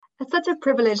such a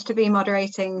privilege to be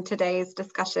moderating today's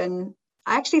discussion.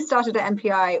 I actually started at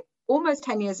MPI almost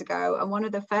 10 years ago, and one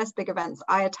of the first big events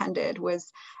I attended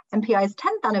was MPI's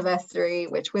 10th anniversary,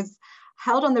 which was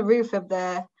held on the roof of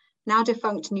the now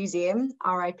defunct museum,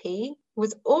 RIP,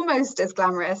 was almost as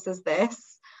glamorous as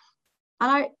this.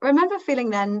 And I remember feeling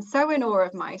then so in awe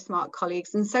of my smart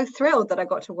colleagues and so thrilled that I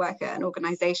got to work at an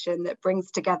organization that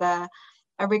brings together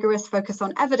a rigorous focus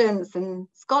on evidence and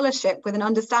scholarship with an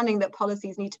understanding that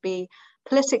policies need to be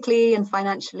politically and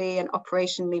financially and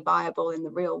operationally viable in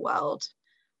the real world.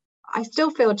 I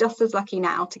still feel just as lucky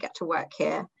now to get to work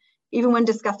here, even when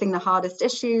discussing the hardest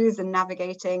issues and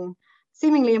navigating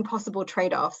seemingly impossible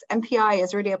trade-offs. MPI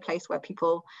is really a place where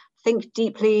people think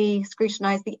deeply,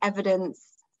 scrutinize the evidence,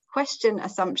 question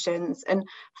assumptions, and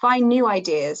find new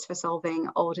ideas for solving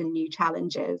old and new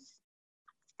challenges.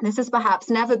 This has perhaps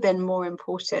never been more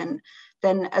important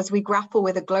than as we grapple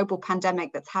with a global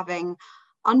pandemic that's having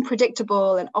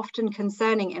unpredictable and often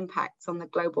concerning impacts on the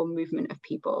global movement of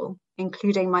people,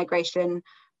 including migration,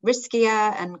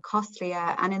 riskier and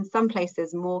costlier, and in some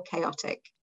places more chaotic.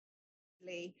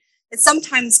 It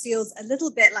sometimes feels a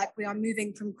little bit like we are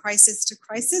moving from crisis to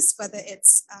crisis, whether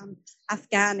it's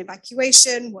Afghan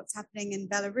evacuation, what's happening in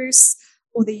Belarus,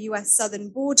 or the US southern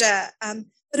border.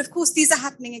 But of course, these are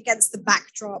happening against the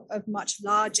backdrop of much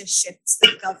larger shifts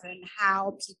that govern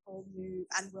how people move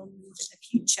and will move in the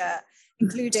future,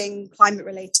 including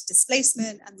climate-related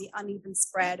displacement and the uneven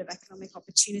spread of economic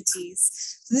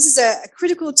opportunities. So this is a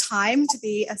critical time to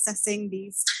be assessing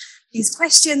these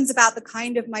questions about the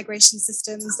kind of migration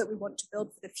systems that we want to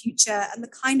build for the future and the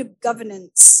kind of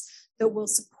governance that will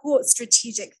support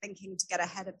strategic thinking to get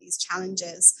ahead of these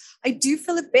challenges. I do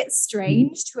feel a bit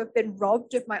strange to have been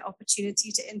robbed of my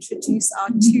opportunity to introduce our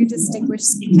two distinguished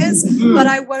speakers, but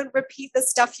I won't repeat the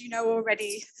stuff you know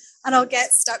already, and I'll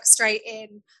get stuck straight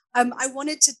in. I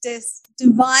wanted to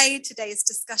divide today's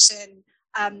discussion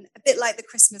a bit like the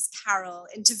Christmas Carol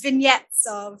into vignettes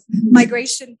of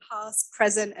migration, past,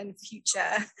 present, and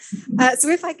future. So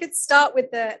if I could start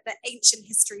with the ancient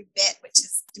history bit, which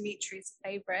is Dimitri's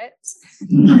favorite.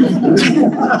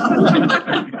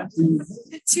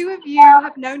 The two of you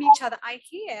have known each other, I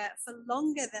hear, for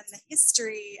longer than the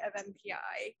history of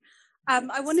MPI.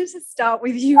 I wanted to start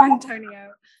with you,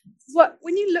 Antonio.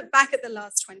 When you look back at the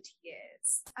last 20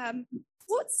 years,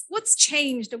 what's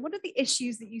changed and what are the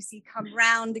issues that you see come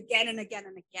round again and again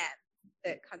and again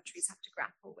that countries have to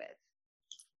grapple with?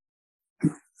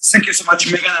 Thank you so much,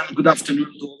 Megan, and good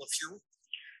afternoon to all of you.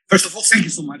 First of all, thank you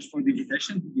so much for the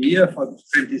invitation to be here for the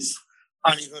 20th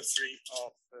anniversary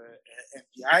of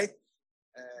MPI.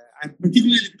 I'm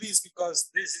particularly pleased because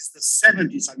this is the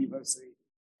 70th anniversary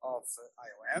of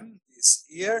IOM this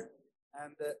year,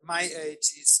 and my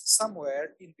age is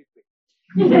somewhere in between.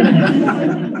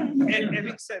 And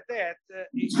having said that,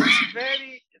 it's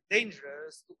very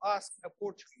dangerous to ask a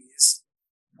Portuguese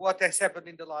what has happened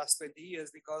in the last 20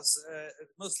 years because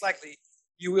most likely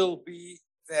you will be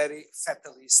very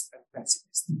fatalist and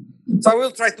pessimist. So I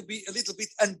will try to be a little bit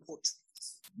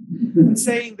un-Portuguese,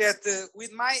 saying that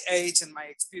with my age and my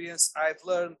experience, I've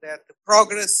learned that the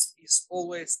progress is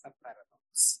always a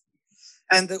paradox.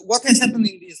 And what has happened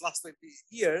in these last 20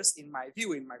 years, in my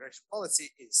view, in migration policy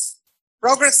is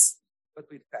progress, but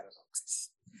with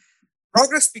paradoxes.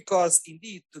 Progress because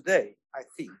indeed today, I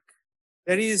think,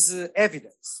 there is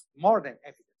evidence, more than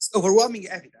evidence, overwhelming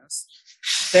evidence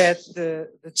that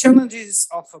the challenges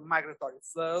of migratory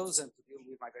flows and to deal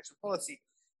with migration policy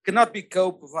cannot be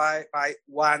coped by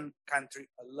one country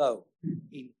alone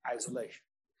in isolation.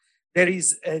 There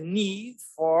is a need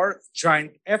for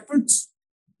joint efforts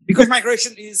because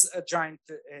migration is a joint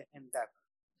endeavor.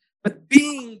 But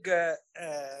being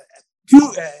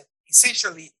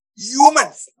essentially human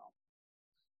phenomenon,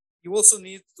 you also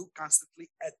need to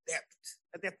constantly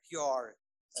adapt your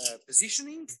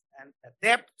positioning and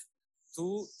adapt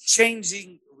to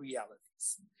changing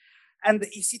realities. And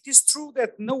if it is true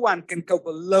that no one can cope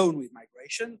alone with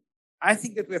migration, I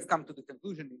think that we have come to the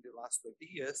conclusion in the last 20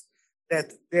 years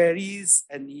that there is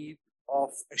a need of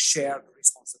a shared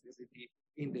responsibility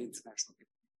in the international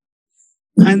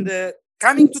community. And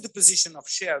coming to the position of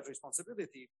shared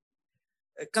responsibility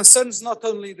concerns not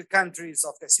only the countries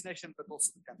of destination, but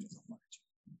also the countries of origin.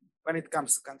 When it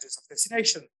comes to countries of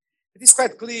destination, it is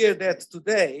quite clear that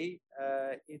today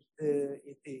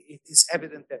it is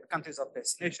evident that countries of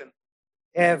destination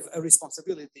have a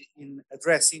responsibility in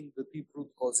addressing the deep root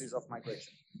causes of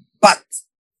migration. But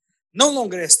no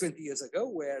longer as 20 years ago,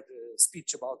 where the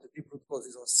speech about the deep root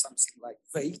causes was something like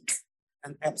vague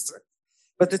and abstract.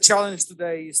 But the challenge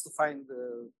today is to find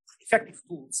effective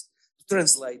tools to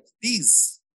translate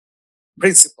this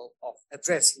principle of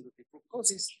addressing the deep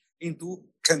causes into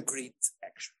concrete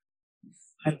action.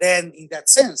 And then in that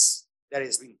sense, there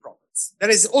has been progress. There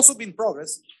has also been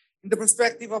progress in the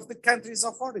perspective of the countries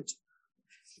of origin.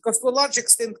 Because to a large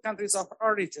extent, countries of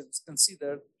origins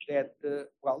considered that, the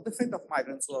fate of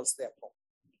migrants was their problem.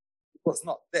 It was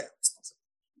not their responsibility.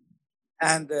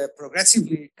 And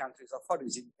progressively, countries of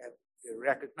origin have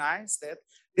recognized that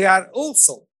they are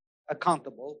also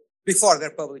accountable before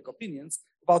their public opinions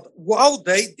about how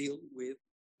they deal with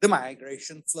the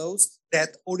migration flows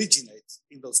that originate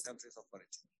in those countries of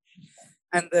origin.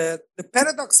 And the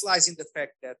paradox lies in the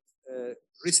fact that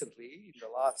recently, in the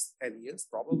last 10 years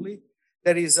probably,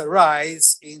 there is a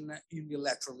rise in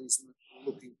unilateralism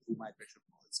looking through migration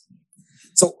policy.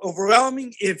 So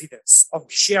overwhelming evidence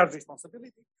of shared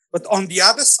responsibility, but on the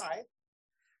other side,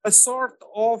 a sort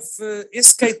of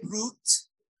escape route,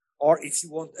 or if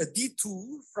you want, a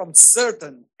detour from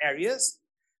certain areas,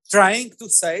 trying to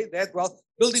say that,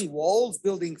 building walls,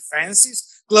 building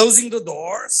fences, closing the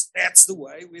doors, that's the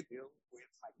way we deal with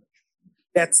migration.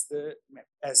 That's the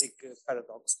basic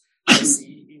paradox I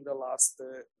see in the last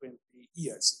 20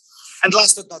 years. And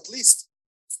last but not least,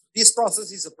 this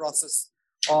process is a process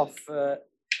of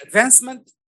advancement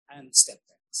and step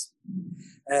backs.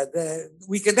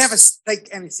 We can never take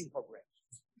anything for granted.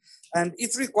 And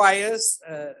it requires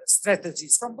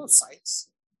strategies from both sides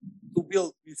to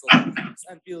build mutual confidence.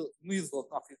 And build mutual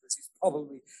confidence is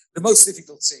probably the most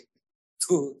difficult thing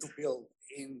to build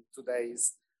in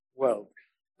today's world.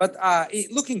 But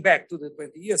looking back to the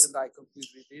 20 years, and I conclude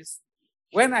with this,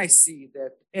 when I see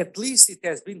that at least it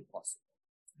has been possible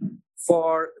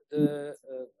for the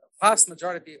vast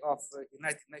majority of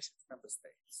United Nations member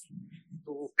states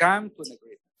to come to an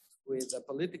agreement with a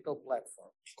political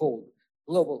platform called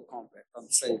Global Compact on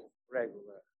Safe,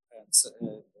 Regular,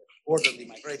 and Orderly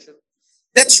Migration,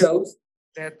 that shows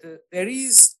that there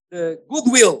is the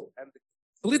goodwill and the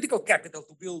political capital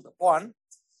to build upon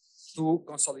to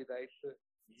consolidate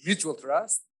mutual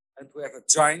trust and to have a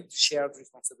joint shared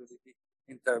responsibility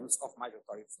in terms of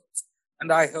migratory flows.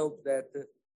 And I hope that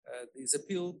this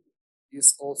appeal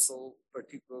is also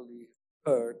particularly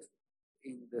heard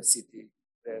in the city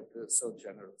that so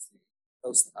generously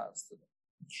hosts us today.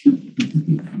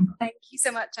 Thank you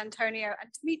so much, Antonio.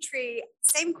 And Dimitri,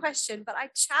 same question, but I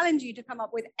challenge you to come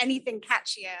up with anything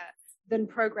catchier than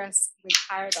progress with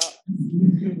Paradox.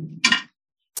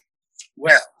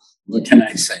 Well, what can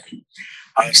I say?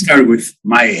 I'll start with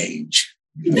my age,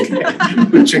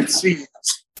 which exceeds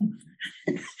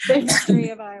the history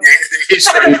of IOM. The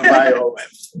history of IOM,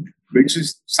 which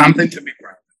is something to be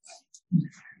proud of.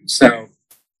 So,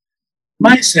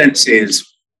 my sense is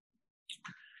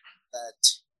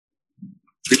that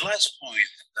the last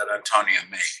point that Antonio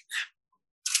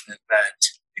made, that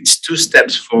it's 2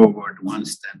 steps forward, 1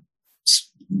 step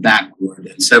backward,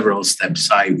 and several steps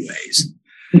sideways,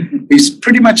 is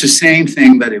pretty much the same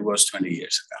thing that it was 20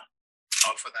 years ago,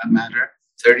 or for that matter,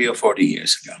 30 or 40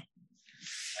 years ago.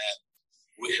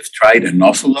 We have tried an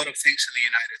awful lot of things in the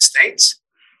United States,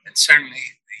 and certainly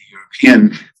the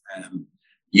European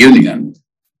Union.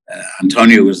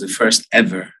 Antonio was the first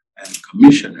ever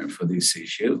commissioner for this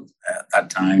issue. At that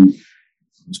time,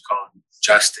 it was called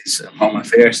Justice and Home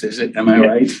Affairs, is it? Am I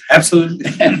right?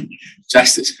 Absolutely.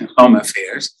 Justice and Home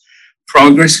Affairs.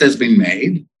 Progress has been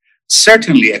made.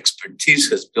 Certainly, expertise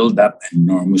has built up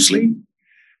enormously.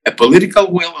 A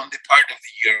political will on the part of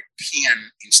the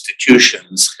European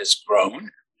institutions has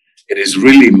grown. It is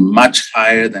really much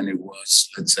higher than it was,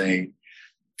 let's say,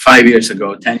 5 years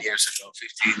ago, 10 years ago,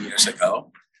 15 years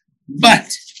ago.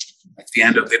 But at the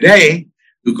end of the day,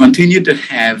 we continue to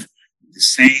have the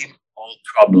same old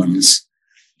problems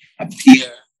appear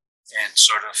and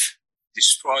sort of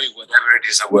destroy whatever it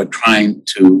is that we're trying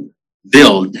to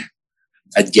build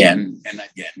again and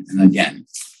again and again.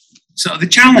 So the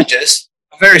challenges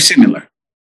are very similar.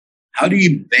 How do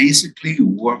you basically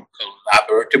work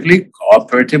collaboratively,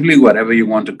 cooperatively, whatever you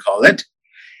want to call it?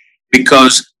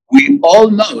 Because we all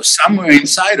know somewhere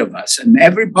inside of us, and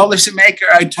every policymaker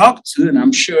I talk to, and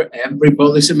I'm sure every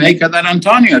policymaker that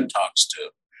Antonio talks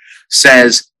to,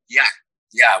 says,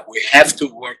 yeah, we have to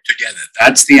work together.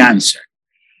 That's the answer.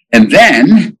 And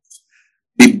then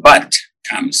the but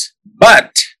comes.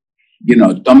 But,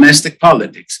 domestic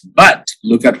politics. But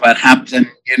look at what happened,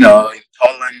 in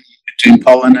Poland, between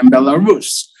Poland and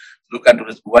Belarus. Look at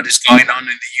what is going on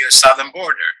in the US southern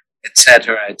border, et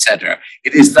cetera, et cetera.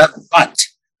 It is that but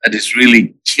that is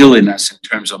really killing us in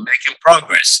terms of making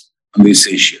progress on this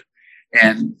issue.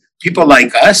 And people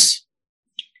like us,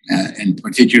 and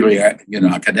particularly,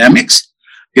 academics,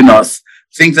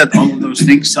 think that all of those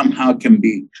things somehow can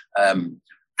be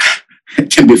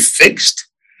fixed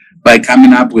by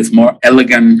coming up with more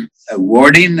elegant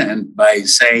wording and by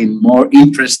saying more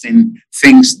interesting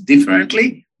things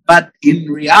differently. But in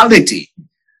reality,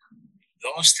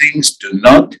 those things do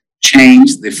not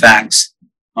change the facts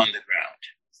on the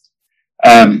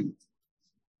ground.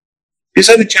 These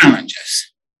are the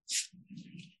challenges.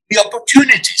 The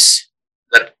opportunities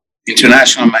that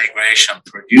international migration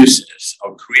produces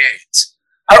or creates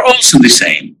are also the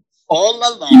same. All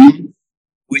along,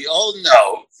 we all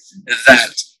know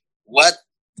that what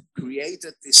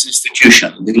created this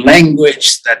institution, the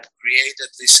language that created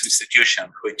this institution,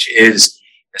 which is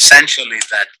essentially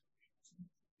that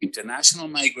international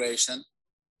migration,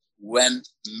 when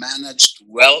managed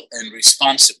well and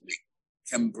responsibly,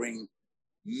 can bring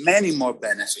many more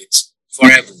benefits for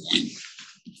everyone.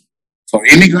 For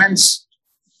immigrants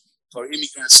and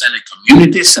the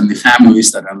communities and the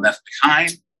families that are left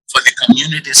behind, for the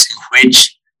communities in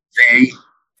which they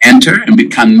enter and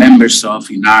become members of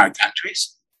in our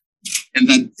countries. And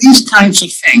that these kinds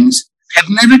of things have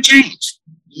never changed,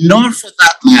 nor for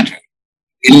that matter,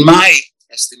 in my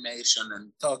estimation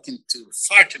and talking to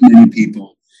far too many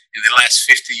people in the last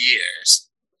 50 years,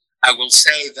 I will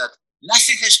say that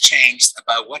nothing has changed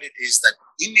about what it is that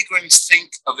immigrants think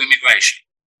of immigration.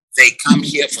 They come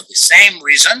here for the same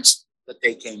reasons that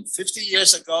they came 50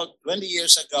 years ago, 20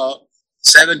 years ago,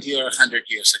 70 or 100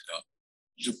 years ago,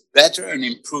 to better and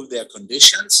improve their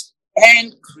conditions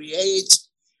and create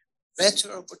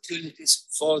better opportunities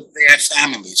for their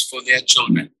families, for their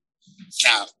children.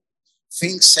 Now,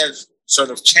 things have sort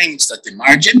of changed at the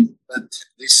margin, but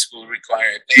this will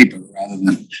require a paper rather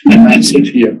than an answer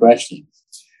to your question.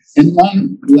 And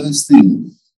one last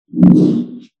thing,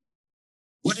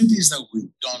 what it is that we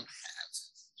don't have,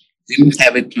 didn't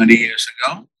have it 20 years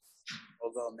ago,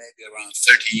 although maybe around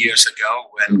 30 years ago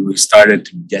when we started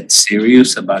to get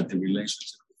serious about the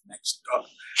relationship with Mexico,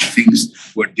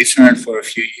 things were different for a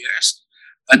few years,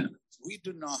 but we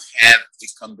do not have the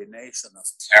combination of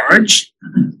courage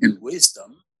and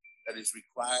wisdom that is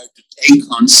required to take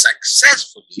on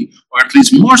successfully, or at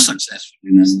least more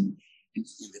successfully than in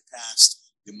the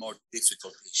past, the more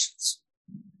difficult issues.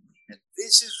 And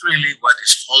this is really what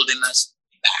is holding us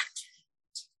back,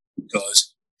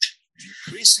 because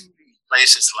increasingly in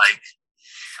places like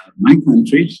my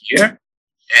country here,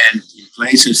 and in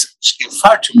places, in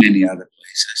far too many other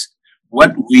places,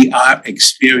 what we are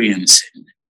experiencing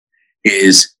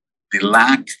is the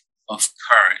lack of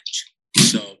courage.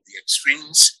 So the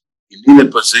extremes in either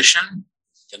position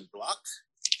can block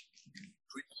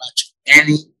pretty much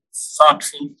any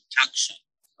thoughtful action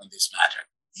on this matter.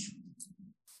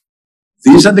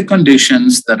 These are the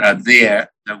conditions that are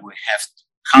there that we have to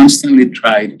constantly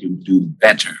try to do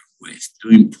better with, to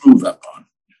improve upon.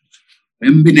 We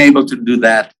haven't been able to do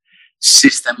that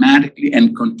systematically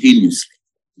and continuously,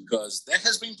 because there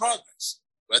has been progress,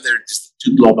 whether it's the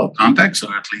two global compacts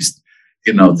or at least,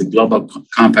 the global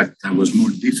compact that was more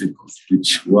difficult,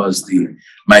 which was the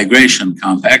migration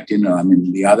compact.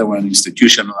 The other one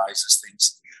institutionalizes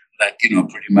things that,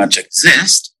 pretty much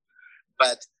exist,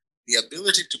 but the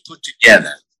ability to put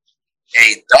together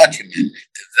a document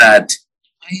that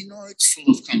I know it's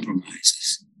full of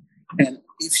compromises. And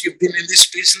if you've been in this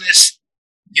business,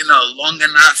 long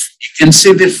enough, you can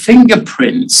see the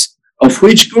fingerprints of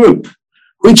which group,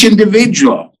 which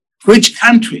individual, which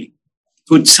country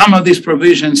put some of these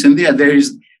provisions in there. There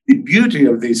is the beauty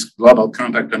of this global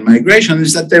compact on migration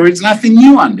is that there is nothing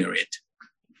new under it.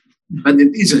 But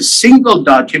it is a single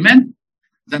document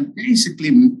that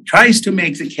basically tries to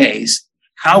make the case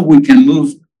how we can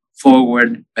move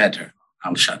forward better.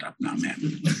 I'll shut up now,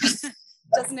 man.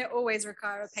 Doesn't it always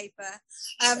require a paper?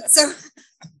 So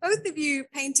both of you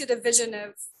painted a vision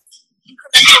of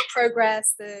incremental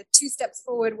progress, the 2 steps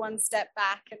forward, 1 step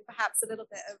back, and perhaps a little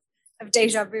bit of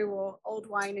deja vu or old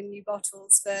wine in new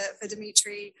bottles for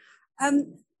Dimitri.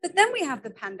 But then we have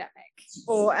the pandemic,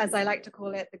 or as I like to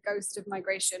call it, the ghost of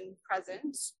migration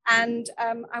present. And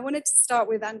I wanted to start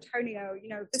with Antonio.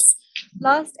 This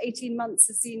last 18 months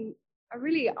has seen a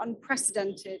really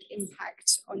unprecedented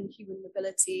impact on human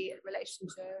mobility in relation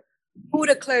to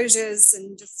border closures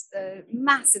and just the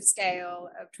massive scale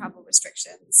of travel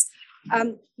restrictions.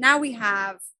 Now we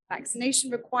have vaccination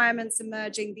requirements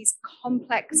emerging, these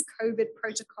complex COVID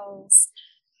protocols.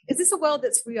 Is this a world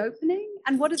that's reopening?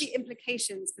 And what are the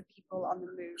implications for people on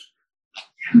the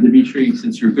move? Dimitri,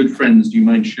 since you're good friends, do you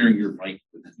mind sharing your mic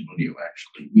with Antonio,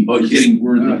 actually? We're getting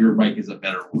word that your mic is a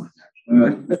better one,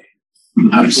 actually.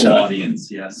 Actual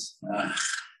audience, yes.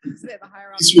 It's a bit of a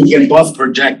hierarchy. We can both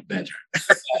project better.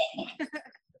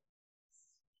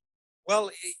 Well,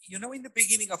 in the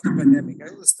beginning of the pandemic,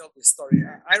 I always tell this story.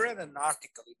 I read an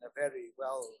article in a very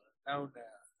well-known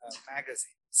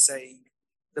magazine saying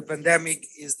the pandemic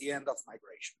is the end of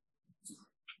migration.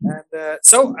 And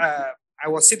so I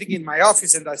was sitting in my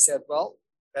office and I said, well,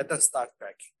 let us start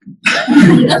packing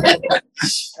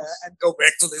and go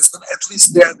back to Lisbon. At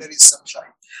least there is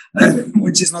sunshine,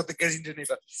 which is not the case in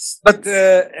Geneva. But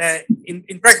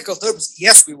in practical terms,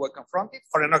 yes, we were confronted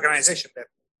for an organization that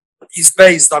is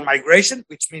based on migration,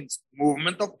 which means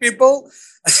movement of people.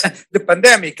 The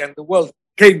pandemic and the world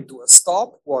came to a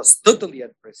stop, was totally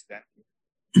unprecedented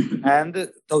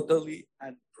and totally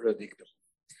unpredictable.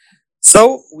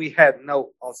 So we had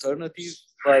no alternative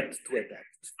but to adapt.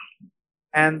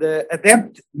 And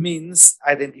adapt means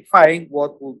identifying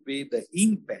what would be the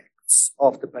impacts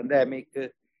of the pandemic,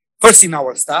 first in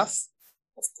our staff,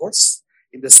 of course,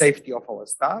 in the safety of our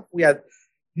staff. We had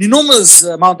an enormous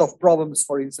amount of problems,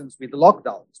 for instance, with the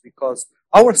lockdowns, because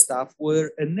our staff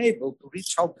were unable to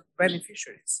reach out to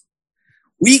beneficiaries.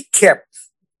 We kept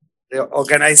the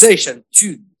organization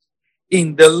tuned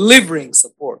in delivering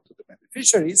support to the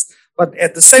beneficiaries, but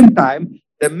at the same time,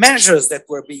 the measures that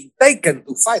were being taken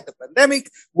to fight the pandemic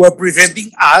were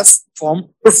preventing us from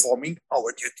performing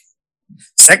our duty.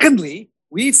 Secondly,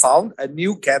 we found a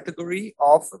new category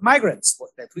of migrants, what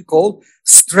that we call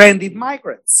stranded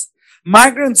migrants.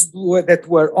 Migrants that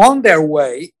were on their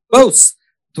way both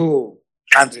to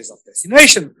countries of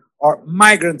destination or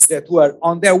migrants that were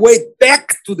on their way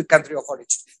back to the country of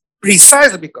origin,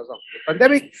 precisely because of the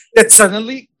pandemic, that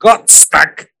suddenly got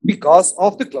stuck because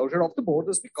of the closure of the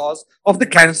borders, because of the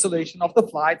cancellation of the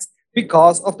flights,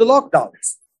 because of the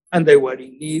lockdowns, and they were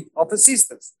in need of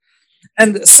assistance.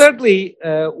 And thirdly,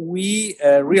 we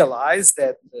realized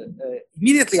that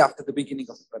immediately after the beginning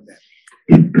of the pandemic,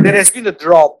 there has been a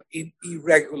drop in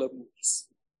irregular moves.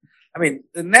 I mean,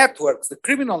 the networks, the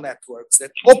criminal networks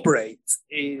that operate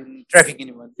in trafficking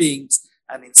in human beings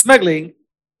and in smuggling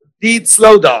did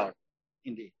slow down,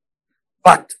 indeed.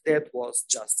 But that was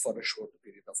just for a short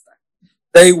period of time.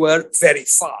 They were very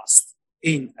fast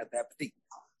in adapting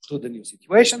to the new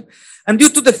situation. And due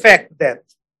to the fact that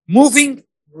moving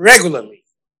regularly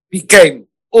became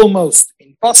almost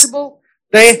impossible,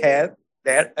 they had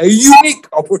there a unique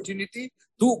opportunity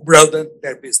to broaden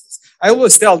their business. I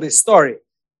always tell this story.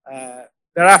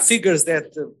 There are figures that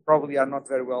probably are not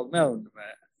very well known.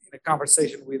 In a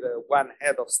conversation with one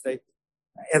head of state,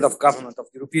 head of government of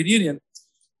the European Union,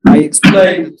 I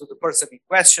explained to the person in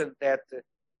question that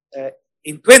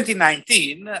in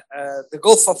 2019, the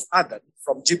Gulf of Aden,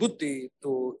 from Djibouti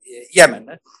to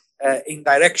Yemen, in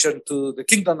direction to the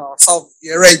Kingdom of Saudi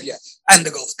Arabia and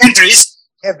the Gulf countries,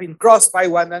 have been crossed by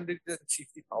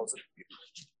 150,000 people.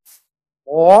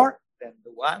 More than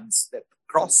the ones that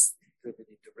crossed the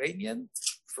Mediterranean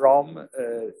from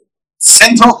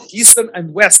Central, Eastern,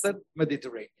 and Western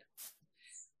Mediterranean.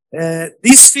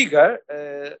 This figure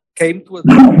came to a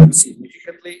drop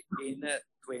significantly in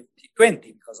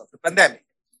 2020 because of the pandemic,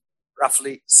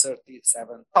 roughly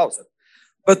 37,000.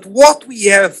 But what we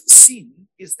have seen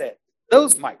is that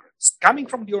those migrants coming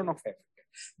from the Horn of Africa,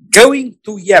 going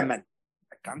to Yemen,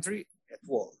 a country at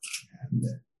war and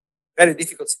a very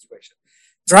difficult situation,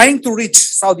 trying to reach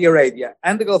Saudi Arabia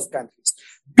and the Gulf countries,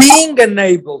 being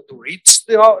unable to reach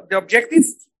the objective,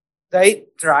 they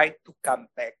try to come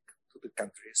back to the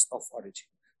countries of origin.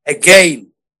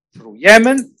 Again, through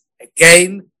Yemen,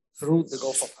 again, through the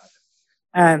Gulf of Aden.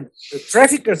 And the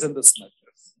traffickers and the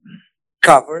smugglers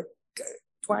cover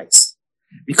twice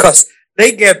because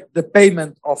they get the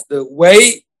payment of the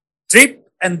way trip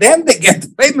and then they get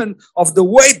the payment of the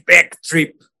way back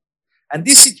trip. And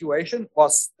this situation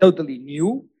was totally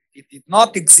new. It did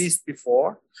not exist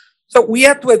before. So we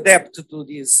had to adapt to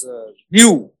this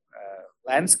new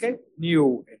landscape,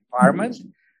 new environment,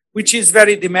 which is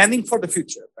very demanding for the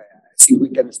future. I think we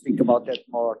can speak about that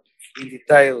more in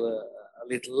detail a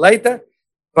little later.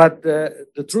 But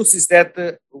the truth is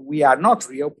that we are not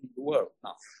reopening the world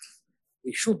now.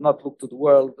 We should not look to the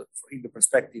world in the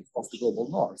perspective of the global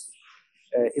north.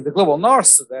 In the global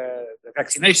north, the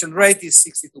vaccination rate is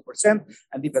 62%,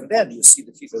 and even then you see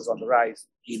the figures on the rise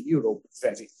in Europe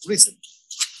very recently.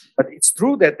 But it's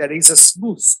true that there is a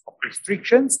slew of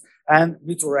restrictions and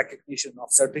mutual recognition of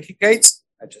certificates.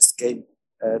 I just came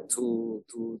to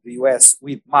the US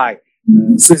with my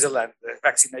Switzerland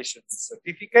vaccination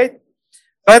certificate.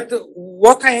 But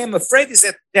what I am afraid is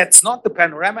that that's not the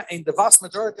panorama in the vast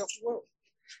majority of the world.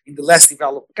 In the less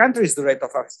developed countries, the rate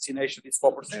of vaccination is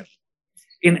 4%.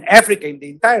 In Africa, in the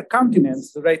entire continent,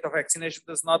 the rate of vaccination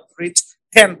does not reach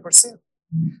 10%.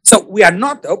 So we are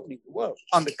not opening the world.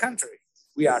 On the contrary,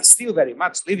 we are still very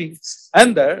much living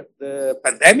under the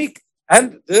pandemic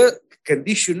and the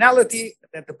conditionality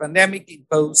that the pandemic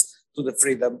imposed to the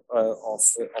freedom of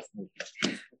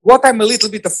movement. what I'm a little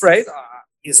bit afraid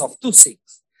is of two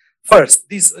things. First,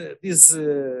 this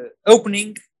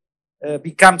opening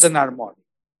becomes an harmony.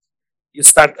 You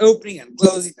start opening and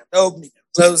closing and opening and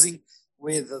closing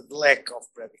with a lack of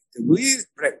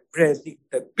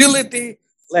predictability,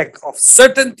 lack of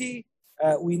certainty.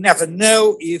 We never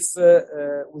know if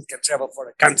we can travel for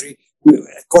a country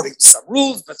according to some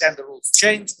rules, but then the rules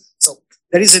change. So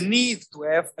there is a need to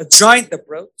have a joint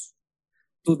approach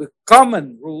to the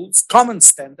common rules, common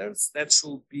standards that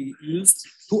should be used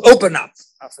to open up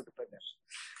after the pandemic.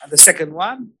 And the second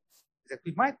one is that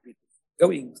we might be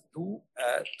going to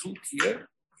a two-tier,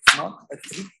 if not a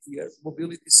three-tier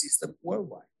mobility system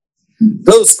worldwide.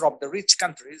 Those from the rich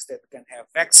countries that can have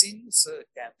vaccines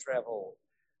can travel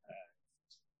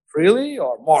freely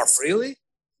or more freely,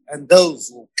 and those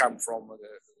who come from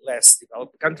less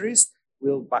developed countries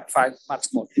will find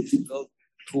much more difficult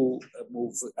to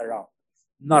move around.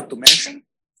 Not to mention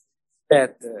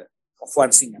that of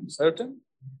one thing I'm certain,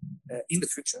 in the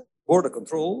future, border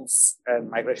controls and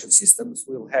migration systems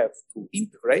will have to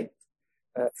integrate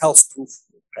health-proof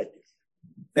criteria.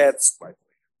 That's quite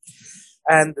clear.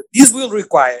 And this will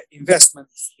require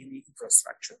investments in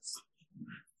infrastructures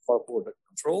for border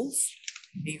controls,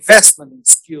 investment in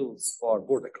skills for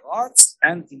border guards,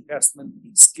 and investment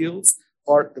in skills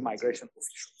for the migration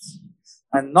officials.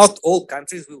 And not all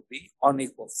countries will be on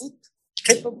equal foot,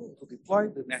 capable to deploy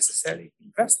the necessary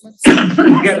investments to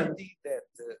guarantee that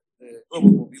the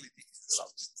global mobility is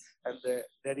developed. And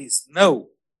there is no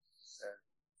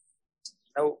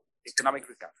economic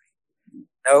recovery,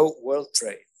 no world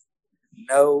trade,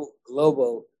 no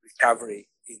global recovery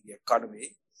in the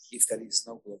economy if there is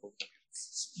no global mobility.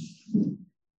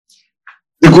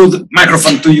 The good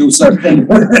microphone to you, sir.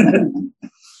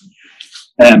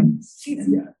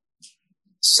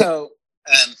 So,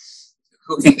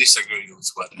 who can disagree with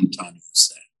what Antonio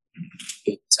said?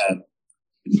 It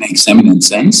makes eminent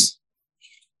sense,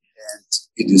 and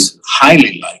it is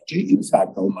highly likely, in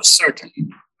fact, almost certain,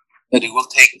 that it will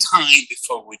take time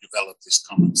before we develop these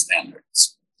common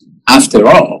standards. After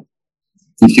all,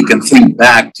 if you can think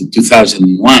back to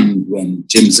 2001 when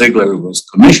Jim Ziegler was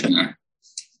commissioner,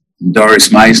 Doris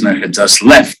Meissner had just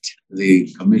left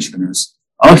the commissioner's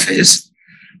office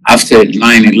after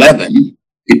 9/11,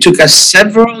 it took us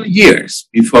several years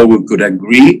before we could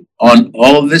agree on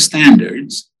all the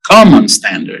standards, common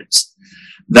standards,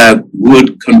 that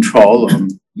would control or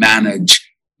manage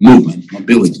movement,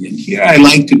 mobility. And here I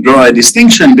like to draw a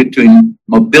distinction between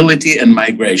mobility and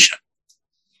migration,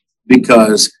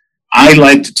 because I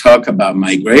like to talk about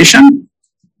migration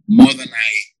more than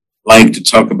I like to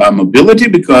talk about mobility,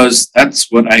 because that's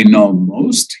what I know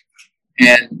most,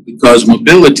 and because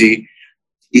mobility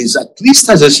is at least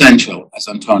as essential as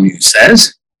Antonio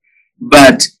says,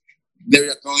 but there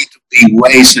are going to be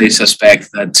ways, I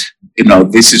suspect, that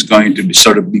this is going to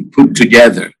be put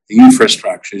together. The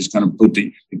infrastructure is going to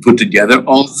be put together,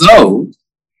 although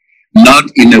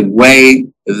not in a way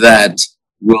that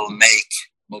will make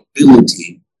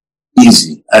mobility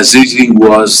easy as it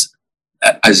was,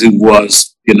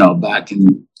 back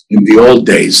in the old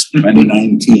days,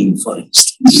 2019, for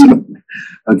instance.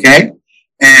 Okay,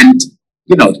 and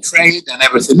trade and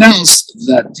everything else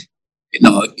that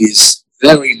is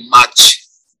very much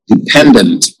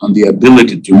dependent on the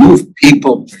ability to move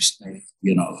people,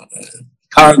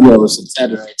 cargoes,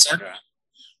 etc.,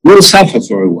 will suffer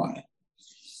for a while.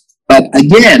 But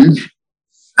again,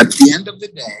 at the end of the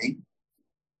day,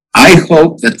 I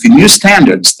hope that the new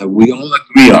standards that we all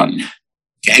agree on,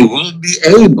 will be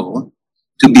able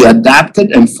to be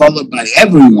adapted and followed by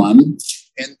everyone.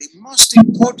 And the most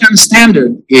important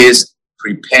standard is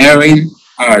preparing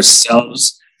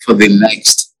ourselves for the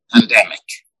next pandemic.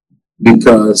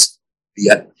 Because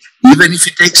even if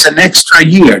it takes an extra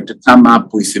year to come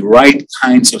up with the right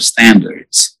kinds of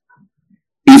standards,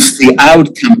 if the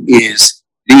outcome is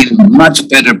being much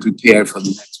better prepared for the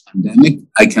next pandemic,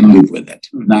 I can live with it.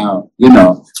 Now,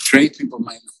 trade people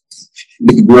might not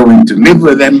be willing to live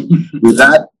with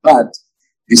that, but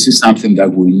this is something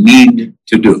that we need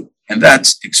to do. And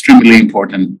that's extremely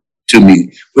important to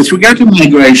me. With regard to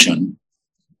migration,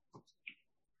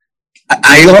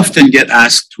 I often get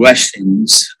asked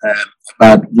questions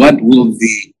about what will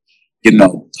the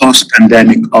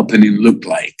post-pandemic opening look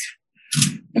like.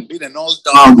 And being an old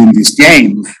dog in this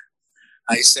game,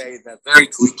 I say that very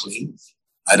quickly,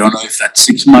 I don't know if that's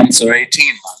 6 months or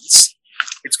 18 months,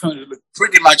 it's going to look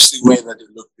pretty much the way that it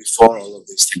looked before all of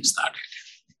these things started.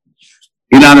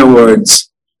 In other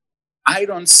words, I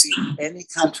don't see any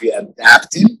country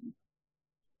adapting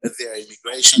their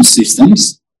immigration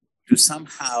systems to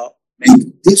somehow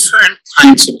make different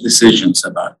kinds of decisions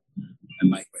about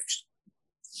migration.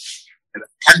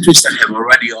 countries that have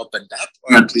already opened up,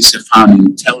 or at least have found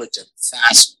intelligent,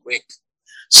 fast, quick,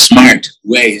 smart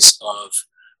ways of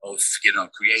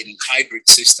creating hybrid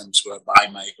systems whereby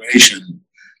migration,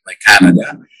 like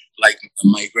Canada, like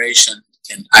migration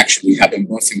can actually happen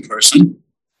both in person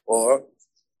or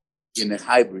in a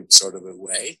hybrid sort of a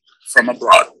way from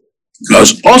abroad.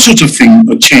 Because all sorts of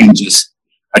changes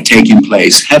are taking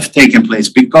place, have taken place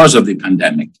because of the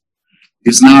pandemic.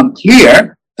 It's now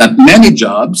clear that many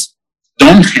jobs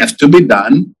don't have to be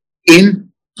done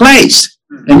in place.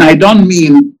 And I don't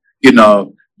mean,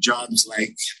 jobs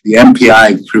like the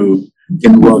MPI crew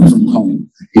can work from home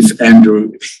if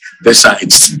Andrew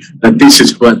decides that this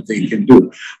is what they can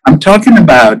do. I'm talking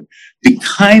about the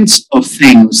kinds of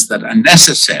things that are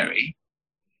necessary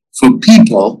for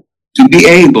people to be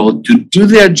able to do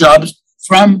their jobs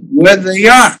from where they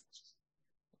are.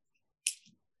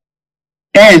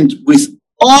 And with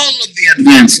all of the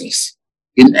advances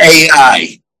in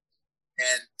AI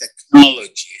and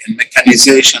technology and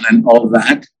mechanization and all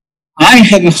that, I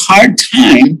have a hard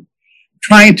time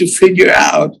trying to figure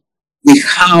out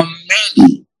how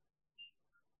many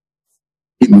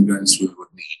immigrants we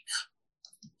would need.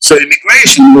 So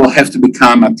immigration will have to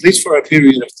become, at least for a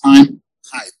period of time,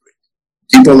 hybrid.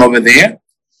 People over there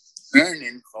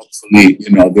earning, hopefully,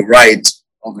 the right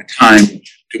over time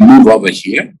to move over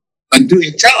here, but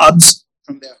doing jobs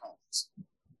from their homes.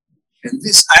 And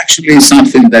this actually is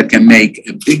something that can make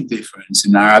a big difference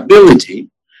in our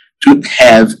ability to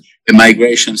have a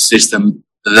migration system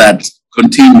that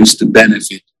continues to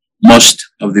benefit most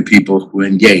of the people who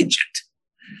engage it.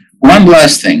 One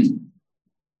last thing.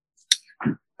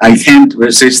 I can't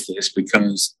resist this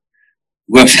because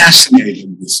we're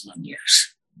fascinated with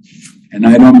smugglers. And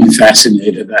I don't mean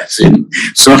fascinated as in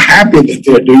so happy that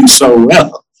they're doing so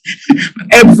well.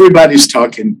 Everybody's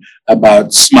talking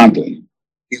about smuggling.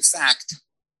 In fact,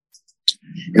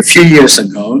 a few years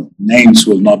ago, names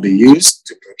will not be used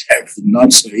to protect the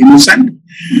not so innocent.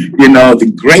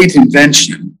 The great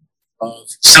invention of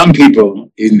some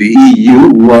people in the EU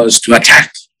was to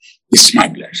attack the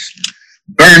smugglers,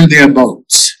 burn their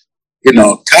boats,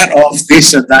 cut off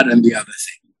this and that and the other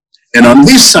thing. And on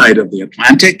this side of the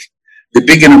Atlantic, the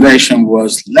big innovation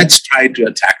was, let's try to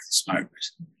attack the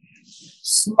smugglers.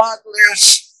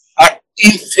 Smugglers are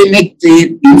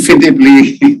infinitely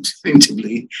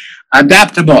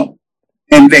adaptable,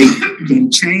 and they can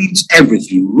change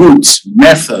everything, routes,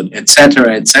 method,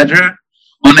 etc.,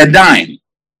 on a dime.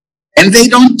 And they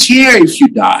don't care if you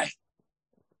die.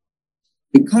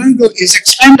 The cargo is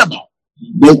expendable.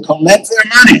 They collect their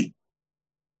money.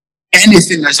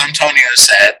 Anything, as Antonio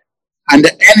said, under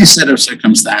any set of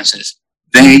circumstances,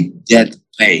 they get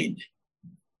paid.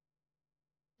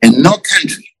 And no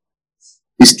country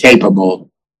is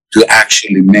capable to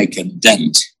actually make a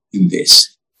dent in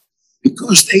this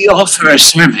because they offer a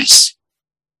service.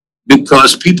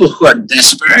 Because people who are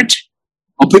desperate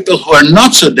or people who are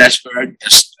not so desperate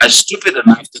are stupid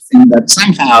enough to think that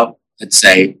somehow, let's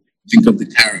say, think of the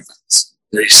caravans.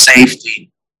 There is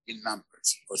safety in numbers.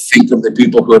 Or think of the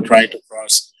people who are trying to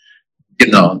cross,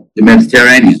 the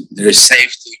Mediterranean. There is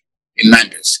safety in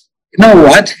numbers. You know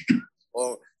what?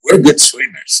 Or we're good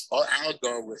swimmers. Or I'll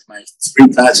go with my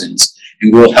 3 cousins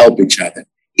and we'll help each other.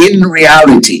 In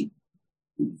reality,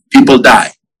 people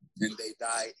die. And they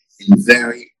die in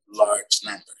very large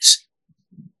numbers.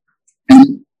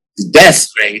 And the death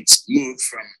rates move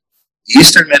from the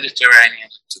Eastern Mediterranean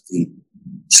to the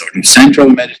sort of Central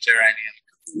Mediterranean,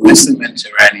 to the Western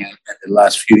Mediterranean. And the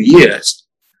last few years,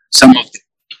 some of the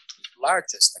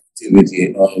largest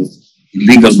activity of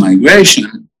illegal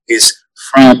migration is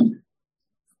from,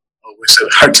 always a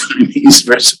hard time,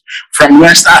 from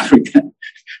West Africa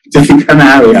to the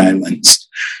Canary Islands.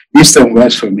 East and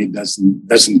West for me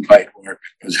doesn't quite work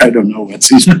because I don't know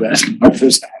what's East, West, North,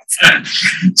 or South.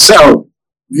 So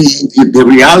the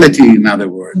reality, in other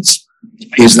words,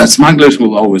 is that smugglers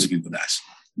will always be with us.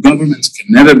 Governments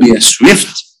can never be as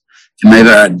swift, can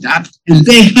never adapt, and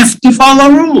they have to follow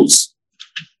rules.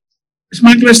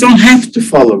 Smugglers don't have to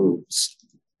follow rules.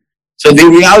 So the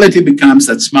reality becomes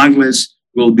that smugglers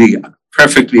will be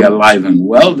perfectly alive and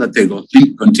well, that they will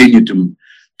continue to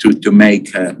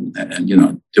make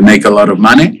a lot of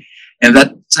money, and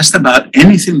that just about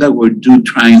anything that we do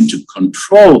trying to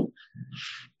control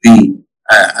the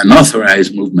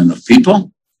unauthorized movement of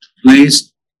people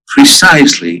plays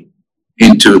precisely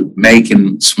into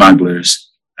making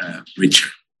smugglers richer.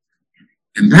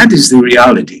 And that is the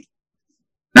reality.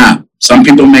 Now, some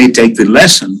people may take the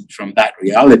lesson from that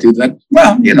reality that,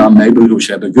 well, maybe we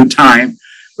should have a good time,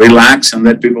 relax, and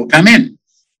let people come in.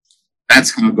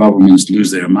 That's how governments lose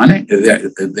their money,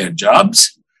 their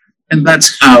jobs, and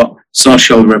that's how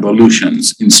social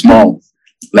revolutions in small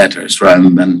letters rather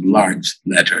than large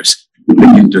letters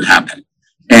begin to happen.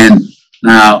 And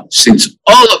now, since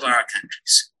all of our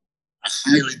countries are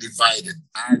highly divided,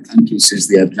 our countries is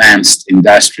the advanced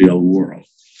industrial world,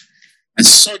 and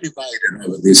so divided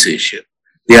over this issue,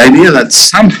 the idea that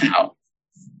somehow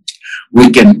we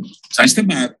can just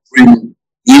about bring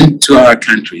into our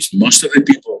countries most of the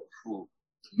people who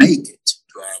make it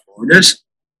to our borders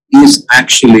is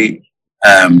actually,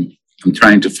 I'm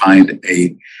trying to find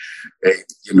a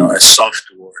soft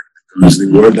word, because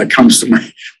the word that comes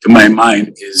to my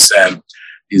mind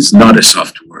is not a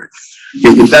soft word.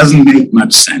 It doesn't make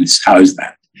much sense. How is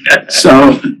that?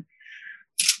 So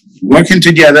working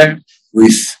together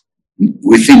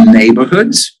within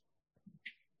neighborhoods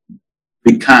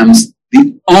becomes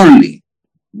the only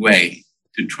way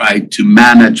to try to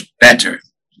manage better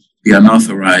the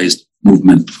unauthorized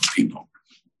movement of people.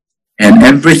 And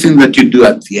everything that you do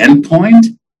at the end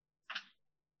point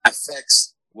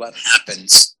affects what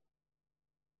happens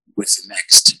with the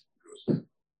next group.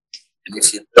 And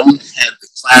if you don't have the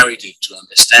clarity to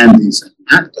understand this and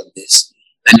act on this,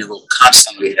 then you will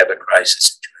constantly have a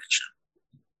crisis situation.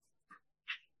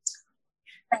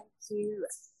 Thank you.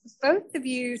 Both of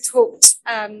you talked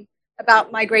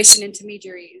about migration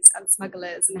intermediaries and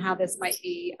smugglers and how this might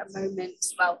be a moment,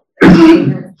 well,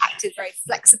 they acted very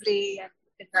flexibly and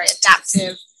been very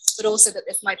adaptive, but also that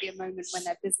this might be a moment when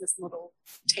their business model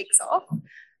takes off.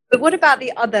 But what about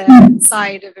the other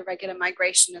side of irregular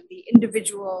migration and the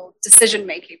individual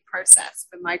decision-making process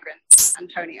for migrants,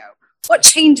 Antonio? What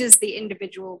changes the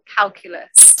individual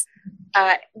calculus?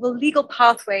 Will legal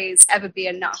pathways ever be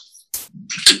enough?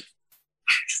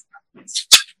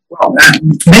 Well,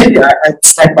 maybe I'd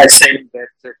start by saying that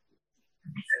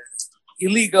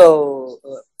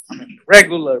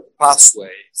regular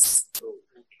pathways will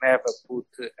never put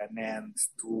an end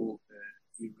to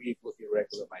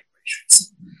irregular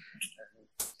migrations.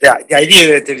 The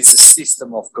idea that there is a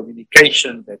system of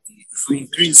communication that if we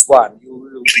increase one, you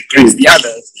will decrease the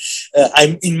others,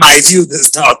 in my view,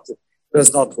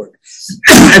 does not work.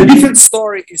 A different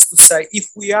story is to say if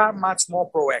we are much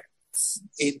more proactive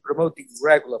in promoting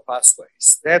regular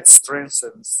pathways, that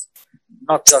strengthens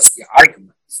not just the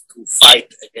argument to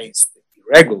fight against the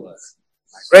irregular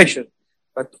migration,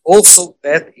 but also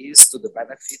that is to the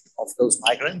benefit of those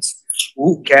migrants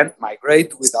who can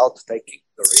migrate without taking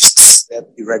the risks that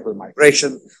irregular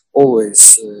migration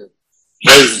always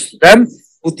poses to them,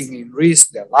 putting in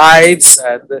risk their lives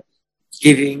and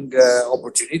giving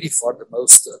opportunity for the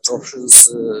most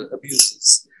atrocious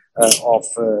abuses of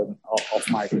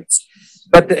migrants.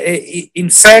 But in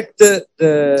fact,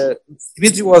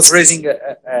 Dimitri was raising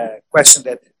a question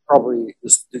that probably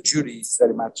the jury is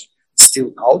very much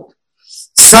still out.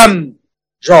 Some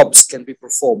jobs can be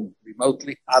performed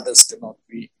remotely, others cannot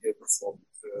be performed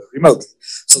remotely.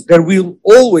 So there will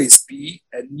always be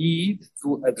a need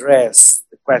to address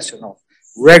the question of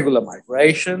regular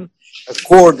migration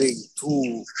according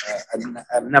to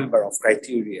a number of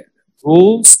criteria and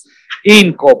rules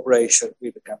in cooperation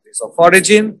with the countries of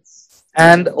origin,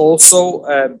 and also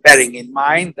bearing in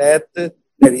mind that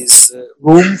there is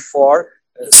room for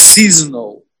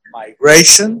seasonal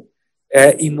migration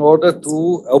in order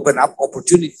to open up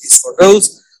opportunities for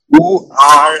those who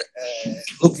are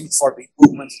looking for the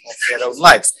improvement of their own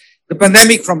lives. The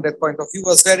pandemic, from that point of view,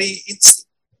 was very interesting.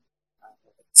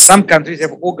 Some countries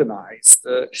have organized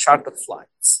charter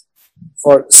flights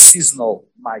for seasonal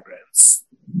migrants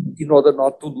in order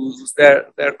not to lose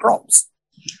their crops.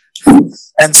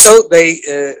 And so they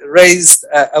raised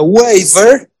a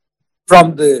waiver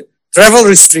from the travel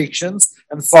restrictions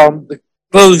and from the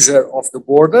closure of the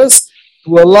borders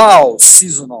to allow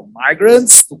seasonal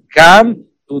migrants to come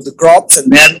to the crops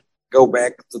and then go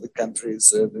back to the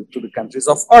countries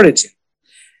of origin.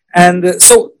 And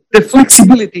so the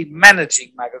flexibility in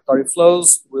managing migratory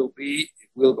flows will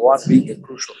go on being a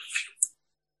crucial issue.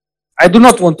 I do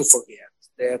not want to forget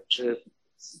that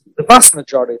the vast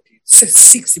majority,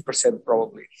 60%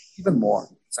 probably, even more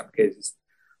in some cases,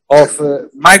 of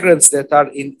migrants that are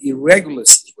in irregular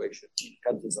situation in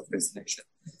countries of destination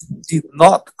did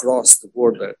not cross the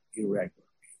border irregularly.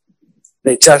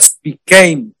 They just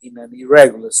became in an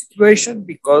irregular situation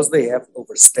because they have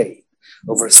overstayed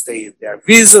their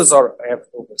visas or have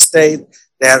overstayed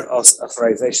their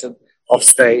authorization of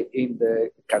stay in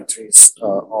the countries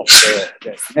of their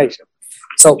destination.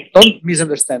 So don't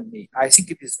misunderstand me. I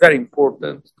think it is very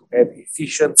important to have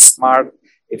efficient, smart,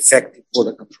 effective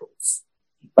border controls.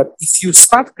 But if you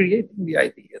start creating the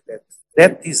idea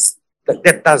that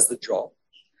does the job,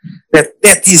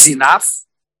 that is enough,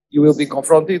 you will be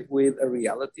confronted with a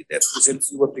reality that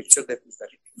presents you a picture that is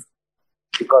very different.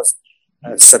 because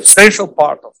a substantial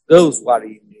part of those who are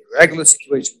in irregular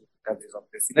situation in the countries of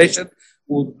destination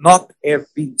would not have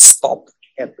been stopped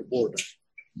at the border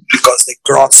because they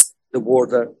crossed the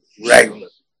border regularly.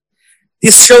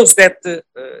 This shows that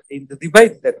in the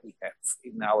debate that we have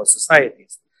in our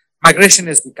societies, migration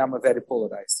has become a very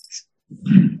polarized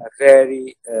issue, a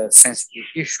very sensitive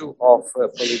issue of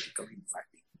political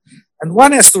infighting. And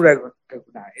one has to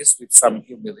recognize with some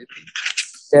humility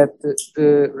that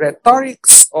the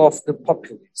rhetorics of the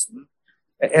populism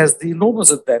has the enormous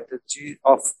advantage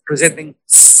of presenting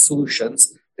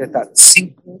solutions that are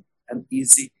simple and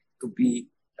easy to be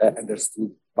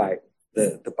understood by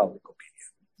the public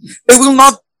opinion. They will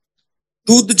not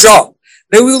do the job.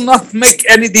 They will not make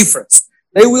any difference.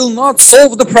 They will not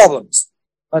solve the problems,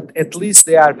 but at least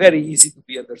they are very easy to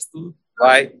be understood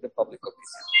by the public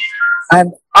opinion.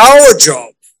 And our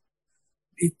job,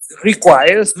 it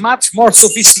requires much more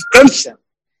sophistication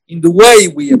in the way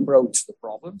we approach the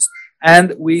problems,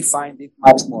 and we find it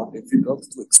much more difficult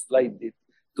to explain it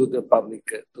to the public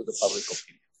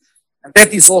opinion. And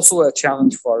that is also a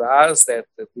challenge for us that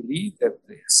believe that,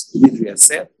 as Dimitri has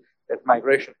said, that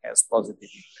migration has positive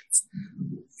impacts.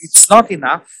 It's not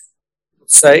enough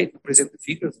to present the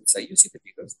figures and say, you see the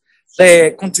figures.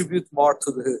 They contribute more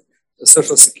to the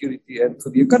social security and to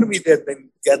the economy that they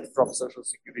get from social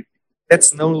security.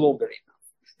 That's no longer enough.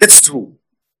 That's true,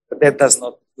 but that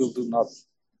will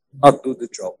not do the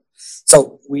job.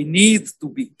 So we need to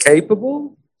be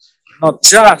capable, not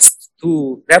just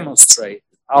to demonstrate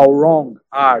how wrong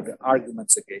are the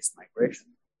arguments against migration,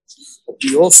 but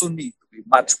we also need to be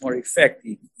much more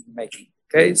effective in making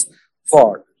the case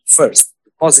for, first,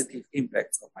 the positive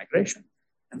impacts of migration,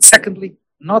 and secondly,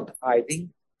 not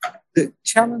hiding the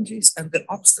challenges and the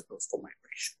obstacles for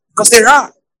migration, because there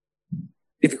are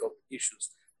difficult issues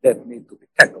that need to be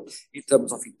tackled in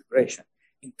terms of integration,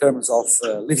 in terms of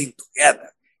living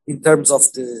together, in terms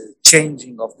of the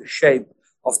changing of the shape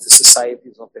of the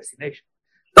societies of destination.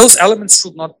 Those elements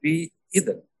should not be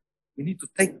hidden. We need to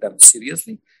take them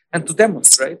seriously and to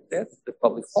demonstrate that the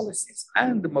public policies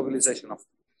and the mobilization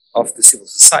of the civil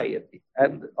society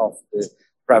and of the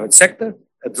private sector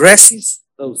addresses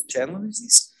those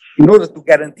challenges in order to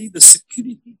guarantee the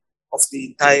security of the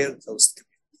entire those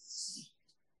communities.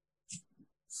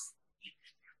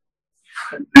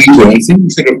 Thank you. I think we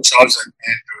should have chosen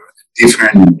a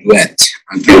different duet.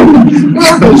 Okay?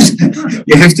 Because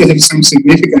you have to have some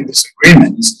significant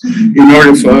disagreements in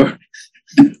order for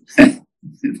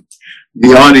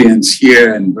the audience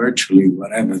here and virtually,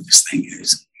 whatever this thing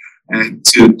is,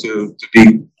 to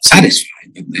be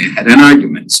satisfied that they had an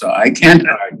argument. So I can't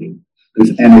argue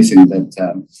with anything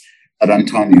that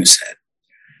Antonio said.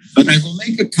 But I will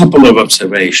make a couple of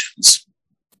observations.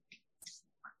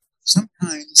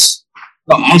 Sometimes,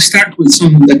 well, I'll start with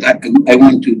some that I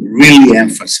want to really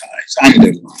emphasize,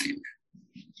 underline.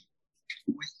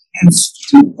 We have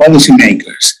to,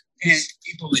 policymakers and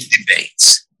people in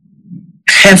debates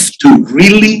have to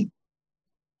really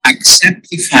accept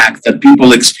the fact that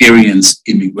people experience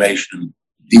immigration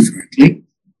differently,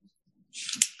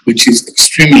 which is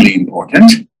extremely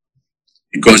important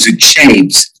because it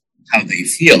shapes how they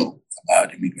feel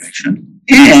about immigration.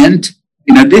 And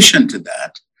in addition to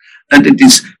that, that it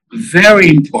is very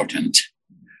important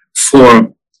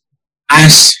for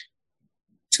us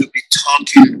to be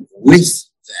talking with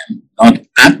them, not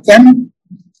at them.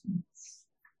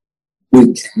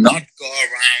 We cannot go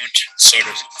around sort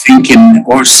of thinking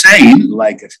or saying,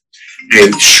 like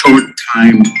a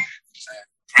short-time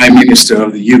Prime Minister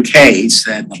of the UK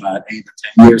said about 8 or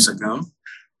 10 years ago.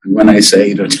 And when I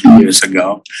say 8 or 10 years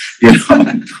ago, you know,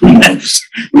 who knows?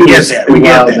 We get there. We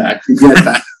get there. We get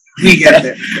that. We get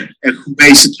there. And who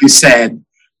basically said,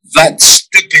 that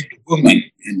stupid woman.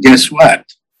 And guess what?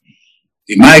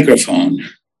 The microphone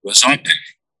was open.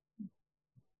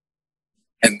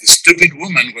 And the stupid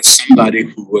woman was somebody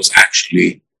who was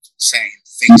actually saying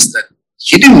things that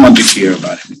he didn't want to hear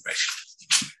about immigration.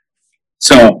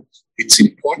 So it's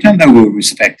important that we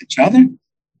respect each other.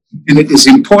 And it is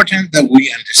important that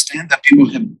we understand that people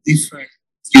have different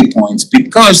viewpoints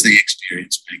because they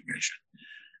experience migration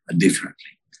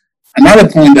differently. Another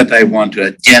point that I want to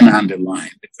again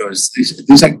underline, because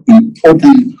these are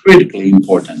important, critically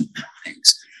important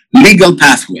things. Legal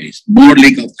pathways, more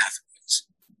legal pathways.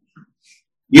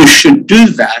 You should do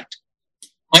that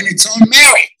on its own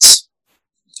merits.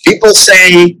 People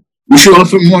say we should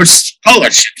offer more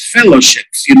scholarships,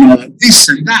 fellowships, you know, this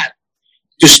and that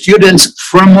to students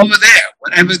from over there,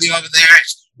 whatever the over there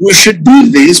is. We should do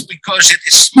this because it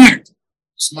is smart.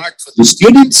 Smart for the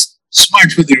students,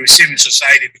 smart for the receiving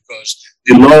society, because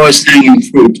the lowest hanging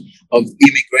fruit of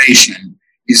immigration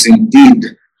is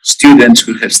indeed students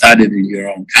who have studied in your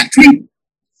own country,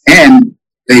 and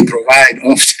they provide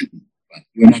often, but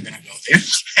we're not going to go there.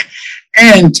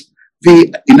 And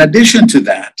in addition to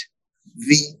that,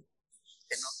 they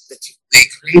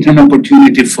create an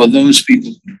opportunity for those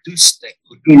people who do stay,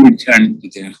 who do return to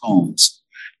their homes,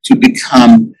 to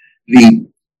become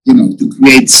to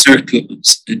create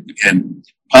circles,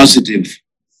 positive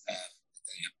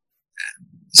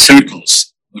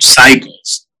circles or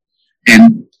cycles,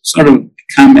 and sort of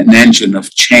become an engine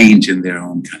of change in their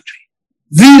own country.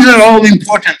 These are all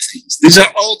important things. These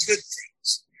are all good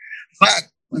things. But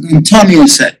what Antonio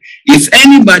said, if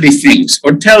anybody thinks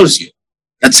or tells you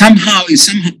that somehow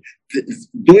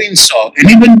doing so, and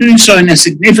even doing so in a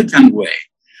significant way,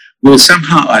 will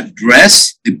somehow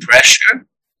address the pressure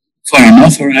for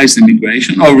unauthorized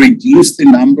immigration or reduce the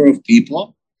number of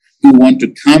people who want to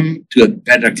come to a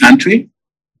better country,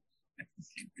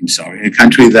 a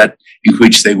country in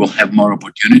which they will have more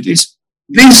opportunities,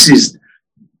 this is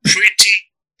pretty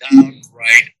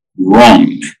downright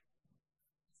wrong.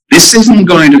 This isn't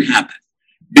going to happen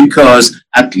because,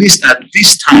 at least at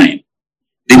this time,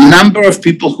 the number of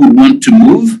people who want to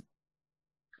move,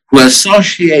 who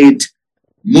associate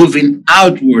moving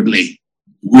outwardly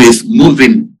with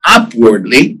moving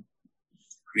upwardly,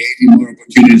 creating more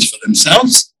opportunities for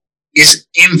themselves, is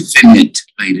infinite,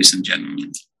 ladies and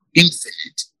gentlemen.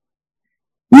 Infinite.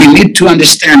 We need to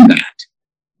understand that,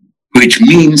 which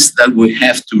means that we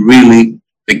have to really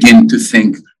begin to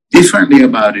think differently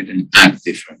about it and act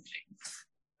differently.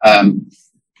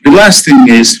 The last thing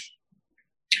is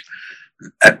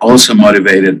also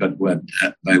motivated by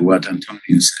what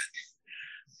Antonio said.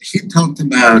 He talked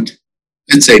about,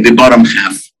 let's say, the bottom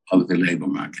half of the labor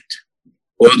market,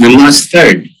 or the last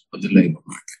third of the labor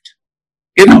market.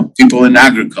 People in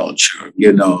agriculture,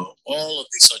 all of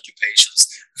these occupations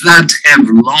that have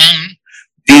long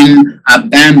been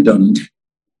abandoned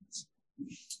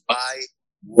by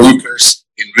workers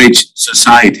in rich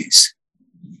societies.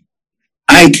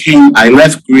 I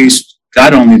left Greece,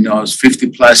 God only knows,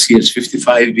 50 plus years,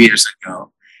 55 years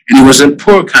ago, and it was a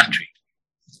poor country.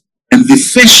 And the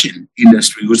fishing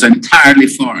industry was entirely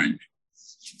foreign.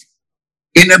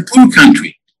 In a poor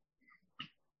country,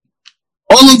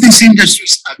 all of these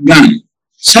industries are gone.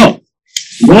 So,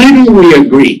 why don't we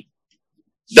agree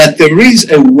that there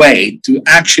is a way to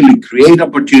actually create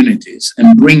opportunities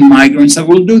and bring migrants that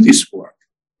will do this work?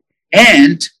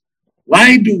 And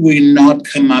why do we not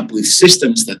come up with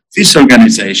systems that this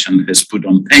organization has put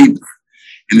on paper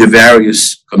in the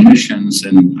various commissions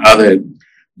and other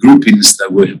groupings that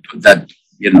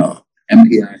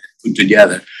MPI put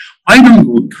together? Why don't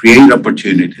we create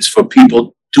opportunities for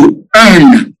people to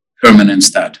earn permanent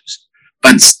status,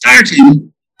 but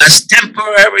starting as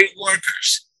temporary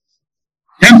workers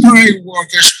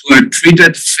who are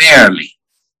treated fairly,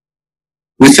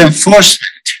 with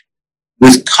enforcement,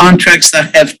 with contracts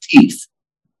that have teeth.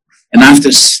 And after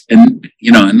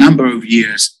a number of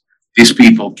years, these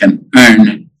people can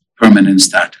earn permanent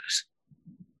status.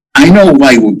 I know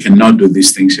why we cannot do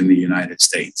these things in the United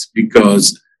States,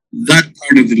 because that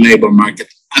part of the labor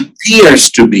market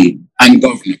appears to be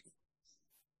ungovernable.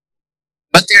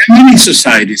 But there are many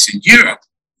societies in Europe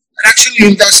that actually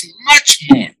invest much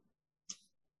more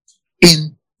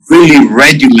in really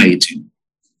regulating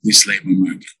these labor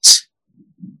markets.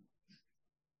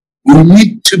 We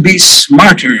need to be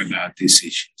smarter about these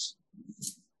issues.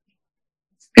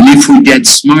 And if we get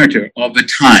smarter over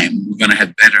time, we're going to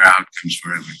have better outcomes for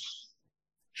everyone.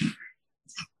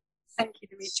 Thank you,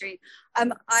 Dimitri.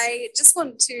 I just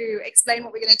want to explain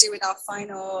what we're going to do with our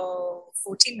final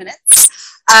 14 minutes.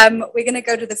 We're going to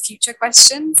go to the future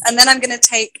questions, and then I'm going to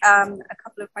take a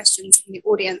couple of questions from the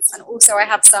audience. And also I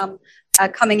have some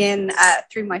coming in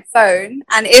through my phone.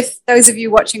 And if those of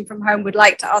you watching from home would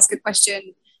like to ask a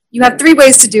question, you have 3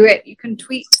 ways to do it. You can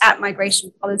tweet at Migration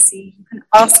Policy, you can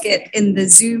ask it in the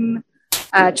Zoom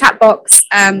chat box,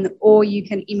 or you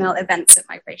can email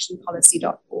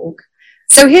events@migrationpolicy.org.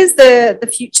 So here's the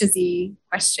Future Z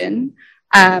question.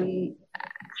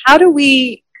 How do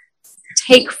we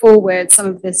take forward some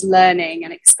of this learning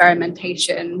and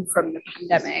experimentation from the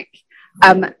pandemic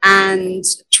and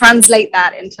translate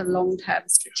that into long-term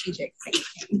strategic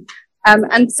thinking?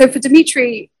 And so for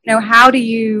Dimitri, how do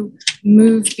you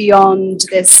move beyond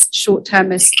this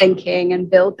short-termist thinking and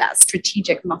build that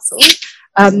strategic muscle,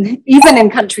 even in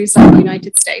countries like the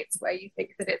United States, where you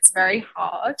think that it's very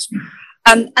hard?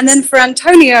 And then for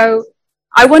Antonio,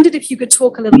 I wondered if you could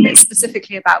talk a little bit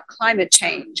specifically about climate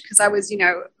change, because I was,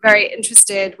 very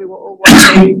interested. We were all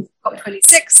watching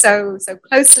COP26 so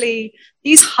closely.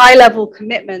 These high-level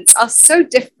commitments are so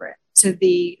different to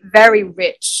the very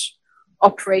rich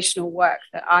operational work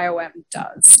that IOM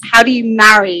does? How do you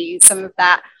marry some of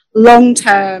that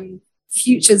long-term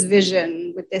futures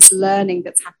vision with this learning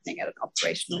that's happening at an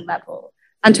operational level?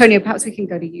 Antonio, perhaps we can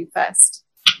go to you first.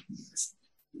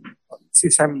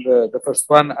 Since I'm the first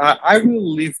one, I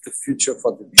will leave the future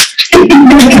for the future.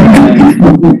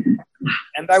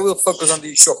 And I will focus on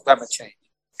the issue of climate change.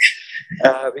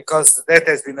 Because that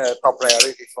has been a top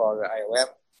priority for IOM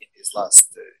in this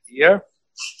last year.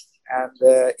 And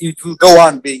it will go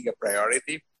on being a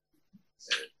priority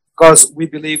because we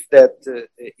believe that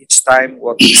each time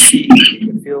what we see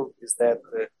in the field is that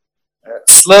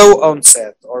slow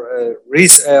onset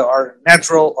or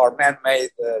natural or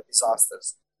man-made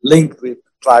disasters linked with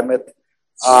climate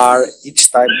are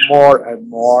each time more and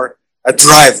more a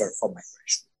driver for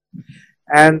migration.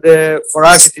 And for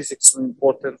us, it is extremely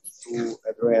important to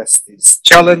address this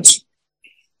challenge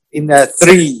in a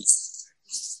three-pronged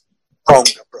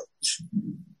approach.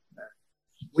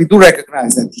 We do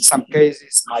recognize that in some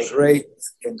cases, migrate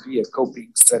can be a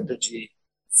coping strategy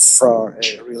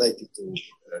related to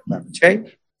climate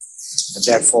change. And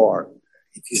therefore,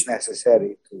 it is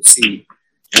necessary to see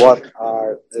what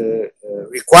are the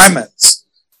requirements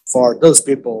for those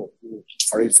people who,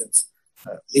 for instance,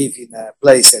 live in a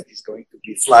place that is going to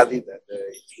be flooded and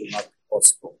it will not be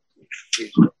possible to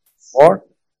live more.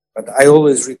 But I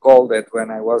always recall that when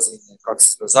I was in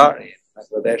Cox's Bazar in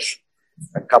Bangladesh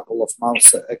a couple of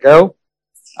months ago,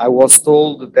 I was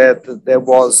told that there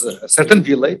was a certain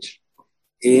village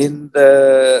in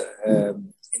the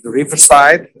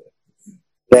riverside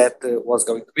that was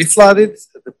going to be flooded.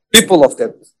 The people of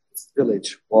that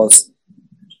village was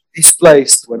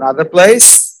displaced to another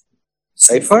place,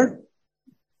 safer.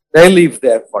 They lived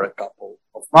there for a couple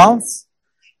of months,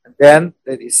 and then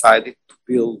they decided to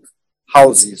build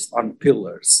houses on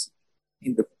pillars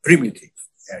in the primitive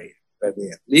area where they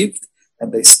had lived,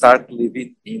 and they start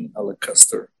living in a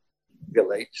lacuster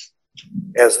village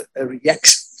as a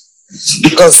reaction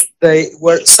because they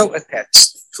were so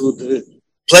attached to the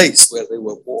place where they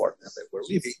were born and they were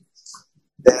living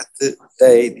that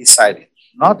they decided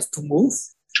not to move,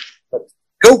 but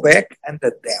go back and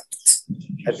adapt.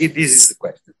 I think this is the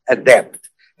question. Adapt.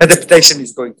 Adaptation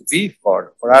is going to be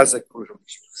for us a crucial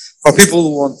issue. For people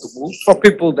who want to move, for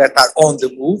people that are on the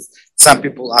move, some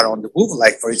people are on the move,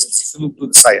 like for instance, if you look to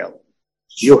the Sahel,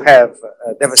 you have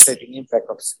a devastating impact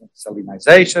of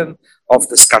salinization, of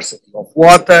the scarcity of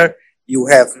water. You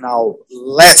have now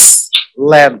less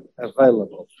land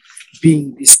available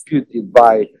being disputed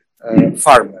by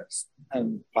farmers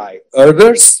and by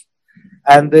others.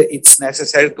 And it's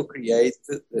necessary to create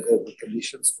the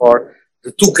conditions for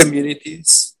the two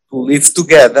communities to live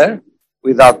together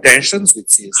without tensions,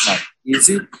 which is not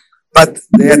easy, but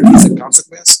that is a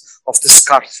consequence of the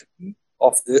scarcity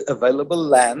of the available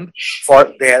land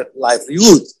for their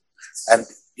livelihood. And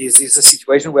this is a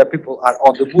situation where people are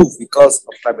on the move because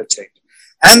of climate change.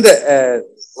 And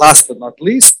last but not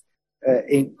least,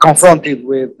 confronted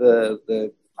with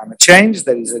the climate change,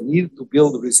 there is a need to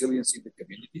build resilience in the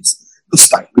communities to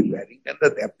start preparing and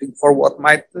adapting for what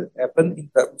might happen in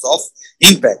terms of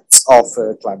impacts of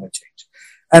climate change.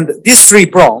 And these three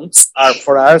prongs are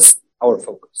for us our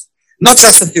focus, not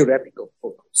just a theoretical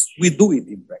focus. We do it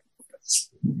in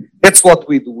practice. That's what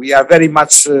we do. We are very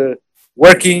much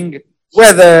working,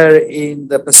 whether in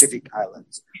the Pacific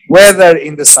Islands, whether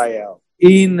in the Sahel,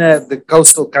 in the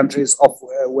coastal countries of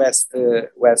West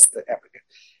Africa.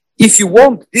 If you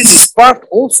want, this is part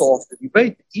also of the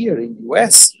debate here in the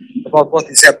US about what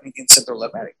is happening in Central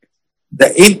America. The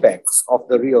impacts of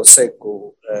the Rio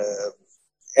Seco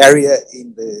area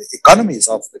in the economies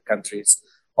of the countries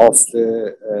of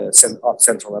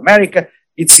Central America,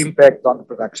 its impact on the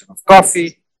production of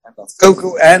coffee and of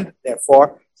cocoa, and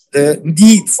therefore the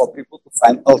need for people to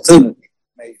find alternative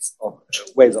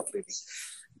ways of living.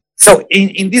 So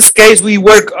in this case, we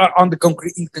work on the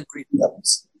concrete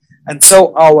levels. And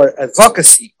so our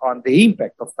advocacy on the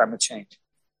impact of climate change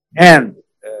and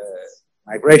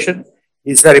migration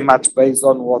is very much based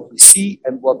on what we see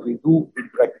and what we do in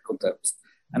practical terms.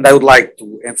 And I would like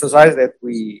to emphasize that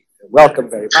we welcome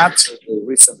very much the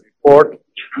recent report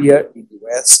here in the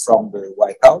US from the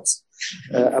White House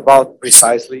about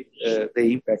precisely the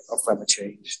impact of climate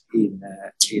change in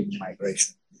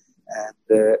migration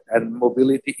and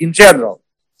mobility in general,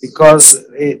 because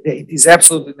it is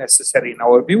absolutely necessary in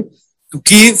our view to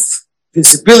give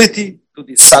visibility to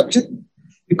this subject,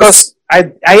 because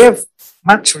I have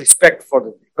much respect for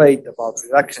the debate about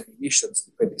reduction in emissions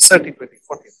in 2030,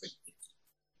 2040, 2050.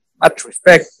 Much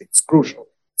respect, it's crucial,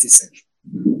 it's essential.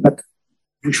 But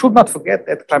we should not forget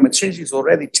that climate change is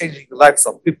already changing the lives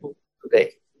of people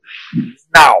today,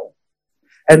 now.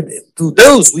 And to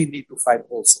those, we need to find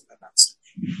also an answer.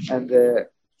 And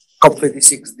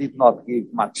COP26 did not give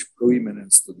much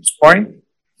prominence to this point.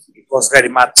 It was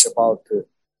very much about the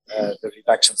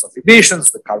reductions of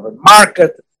emissions, the carbon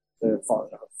market, the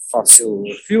fossil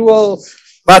fuel.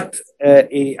 But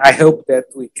I hope that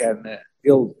we can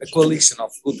build a coalition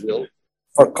of goodwill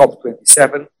for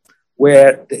COP27,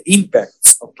 where the impacts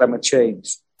of climate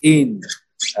change in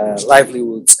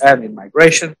livelihoods and in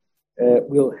migration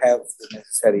will have the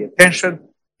necessary attention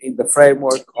in the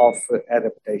framework of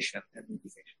adaptation and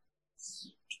mitigation.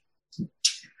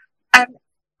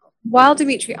 While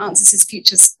Dimitri answers his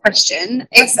futures question,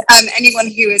 if anyone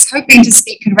who is hoping to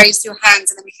speak can raise your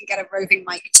hands, and then we can get a roving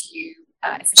mic to you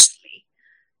efficiently.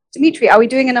 Dimitri, are we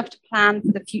doing enough to plan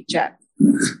for the future?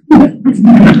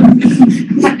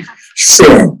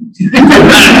 Sure.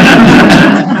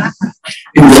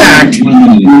 In fact,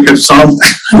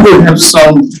 we have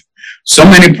solved so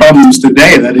many problems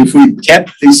today that if we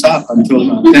kept this up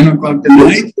until 10 o'clock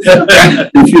tonight,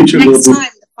 the future will be. Next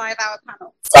time, the 5-hour panel.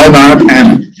 5-hour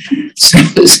panel. So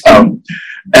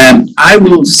I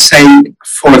will say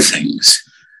 4 things.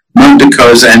 Not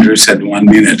because Andrew said 1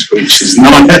 minute, which is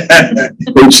not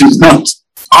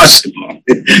possible.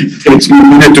 It takes me a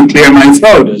minute to clear my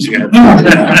throat, as you have.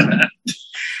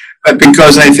 But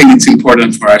because I think it's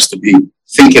important for us to be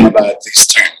thinking about these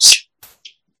terms.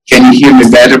 Can you hear me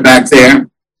better back there?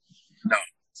 No.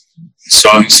 So.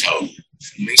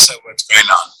 Lisa, what's going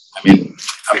on? I mean,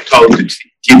 I'm told to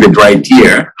keep it right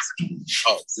here.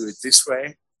 Oh, do it this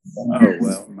way? Oh,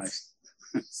 well,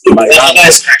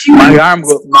 my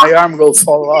arm will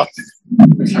fall off.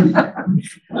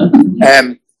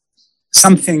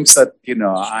 Some things that,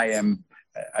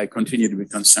 I continue to be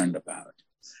concerned about.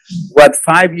 What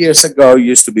 5 years ago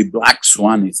used to be black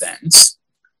swan events,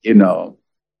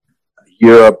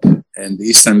 Europe and the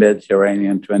Eastern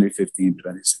Mediterranean, 2015,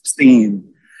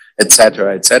 2016, et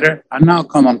cetera, are now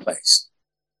commonplace.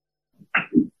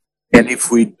 And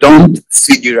if we don't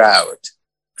figure out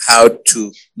how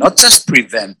to not just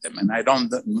prevent them, and I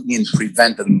don't mean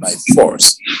prevent them by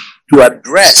force, to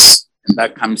address, and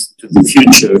that comes to the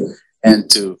future and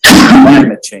to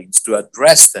climate change, to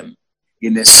address them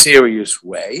in a serious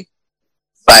way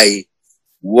by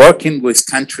working with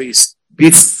countries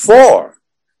before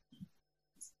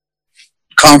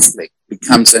conflict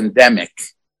becomes endemic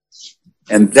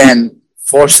and then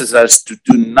forces us to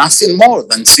do nothing more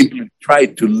than simply try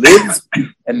to live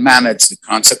and manage the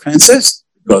consequences,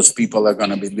 because people are going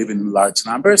to be living in large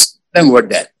numbers, then we're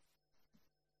dead.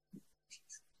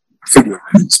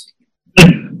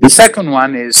 The second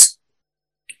one is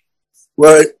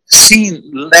we're seeing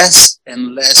less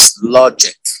and less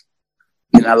logic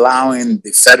in allowing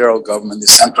the federal government, the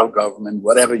central government,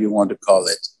 whatever you want to call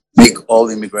it, make all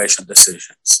immigration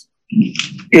decisions.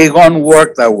 It won't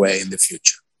work that way in the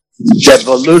future.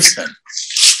 Devolution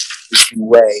is the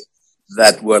way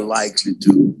that we're likely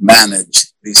to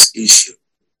manage this issue.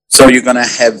 So you're going to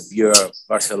have your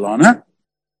Barcelona,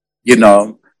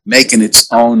 making its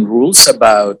own rules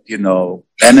about,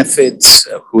 benefits,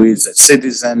 who is a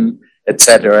citizen, et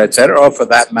cetera, or for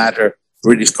that matter,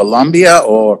 British Columbia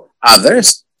or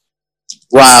others,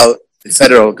 while the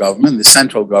federal government, the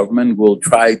central government, will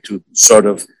try to sort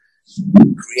of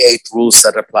create rules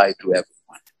that apply to everyone.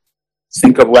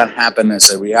 Think of what happened as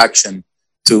a reaction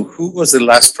to, who was the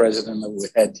last president that we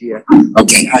had here?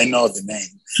 Okay, I know the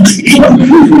name.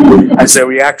 As a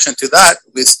reaction to that,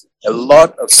 with a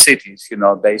lot of cities,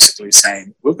 basically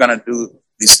saying, we're going to do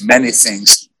these many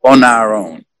things on our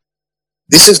own.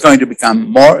 This is going to become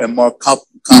more and more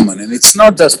common. And it's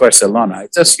not just Barcelona. I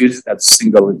just use it as a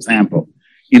single example.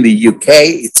 In the UK,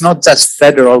 it's not just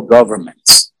federal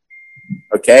governments,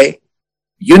 okay?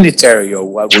 Unitary, or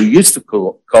what we used to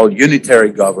call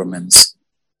unitary governments,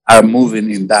 are moving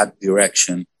in that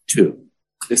direction too.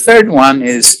 The third one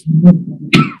is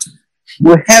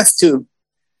we have to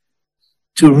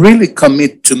really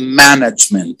commit to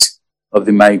management of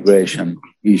the migration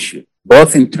issue,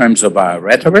 both in terms of our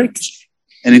rhetoric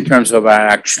and in terms of our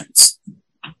actions.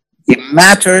 It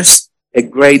matters a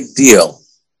great deal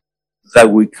that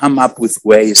we come up with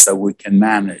ways that we can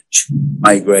manage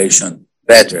migration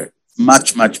better,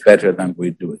 much, much better than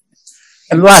we're doing.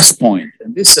 And last point,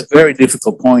 and this is a very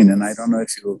difficult point, and I don't know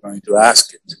if you were going to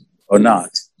ask it or not.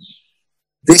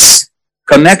 This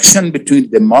connection between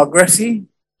demography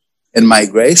and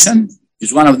migration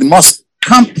is one of the most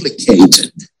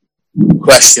complicated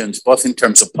questions, both in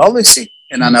terms of policy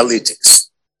and analytics.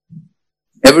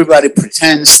 Everybody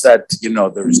pretends that,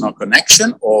 there is no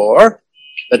connection, or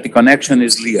that the connection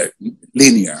is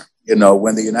linear.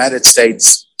 When the United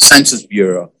States Census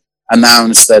Bureau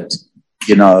announced that,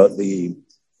 the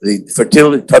the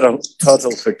fertility,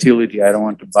 total fertility, I don't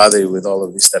want to bother you with all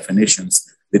of these definitions.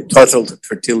 The total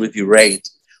fertility rate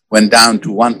went down to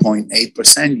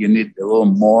 1.8%. You need a little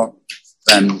more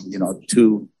than,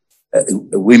 two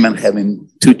women having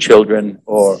 2 children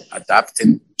or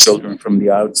adopting children from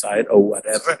the outside or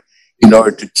whatever in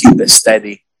order to keep a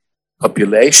steady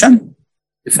population.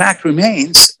 The fact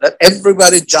remains that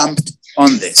everybody jumped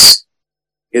on this.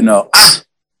 We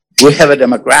have a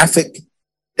demographic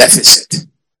deficit.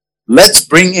 Let's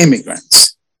bring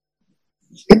immigrants.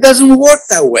 It doesn't work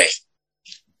that way.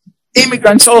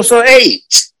 Immigrants also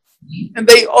age, and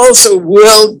they also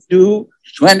will do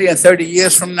 20 and 30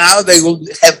 years from now. They will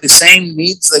have the same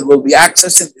needs. They will be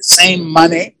accessing the same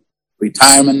money,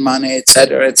 retirement money, et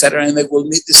cetera, and they will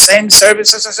need the same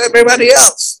services as everybody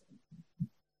else.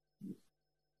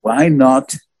 Why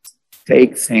not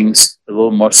take things a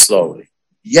little more slowly?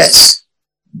 Yes,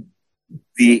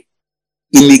 the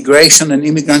immigration and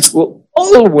immigrants will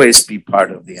always be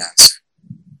part of the answer.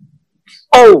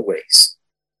 Always.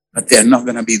 But they're not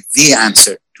going to be the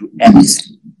answer to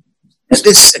anything. And this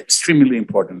is extremely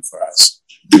important for us.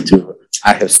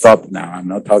 I have stopped now. I'm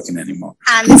not talking anymore.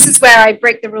 And this is where I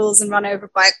break the rules and run over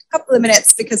by a couple of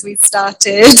minutes because we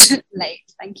started late.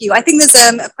 Thank you. I think there's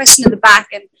a question in the back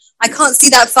and I can't see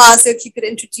that far. So if you could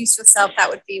introduce yourself, that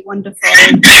would be wonderful.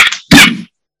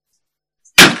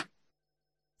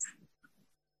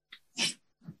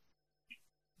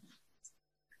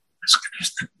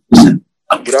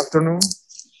 Good afternoon.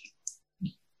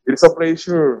 It's a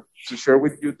pleasure to share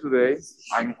with you today.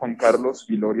 I'm Juan Carlos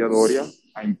Viloria Doria.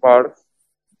 I'm part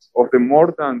of the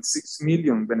more than 6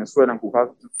 million Venezuelans who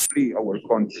have to flee our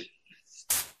country.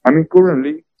 I'm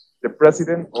currently the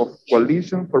president of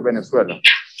Coalition for Venezuela.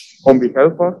 On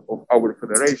behalf of our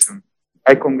federation,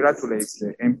 I congratulate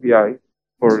the MPI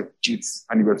for its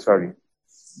anniversary.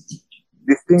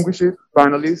 Distinguished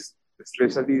panelists,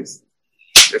 especially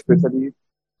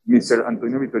Mr.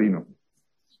 Antonio Vitorino.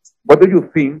 What do you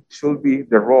think should be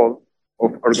the role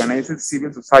of organized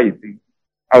civil society?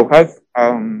 How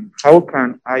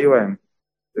can IOM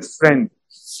strengthen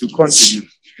to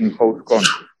contribute in host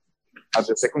country? As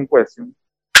the second question,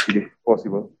 if it is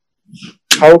possible,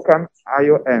 how can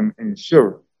IOM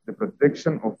ensure the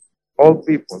protection of all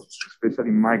people,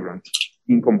 especially migrants,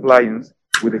 in compliance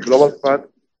with the global path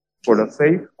for a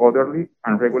safe, orderly,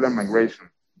 and regular migration?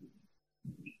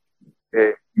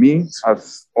 Me,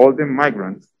 as all the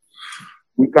migrants,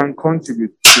 we can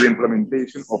contribute to the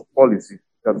implementation of policies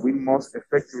that will most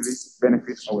effectively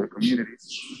benefit our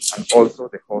communities and also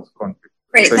the host country.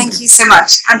 Great, thank you so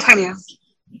much. Antonio.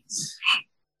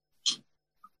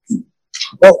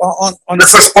 Well, on the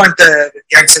first point, the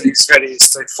answer is very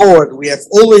straightforward. We have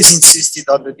always insisted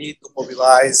on the need to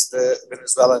mobilize the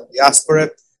Venezuelan diaspora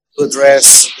to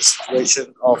address the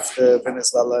situation of the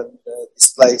Venezuelan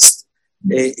displaced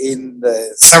in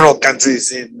several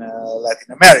countries in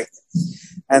Latin America.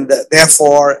 And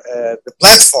therefore, the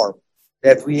platform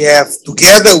that we have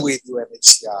together with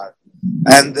UNHCR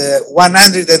and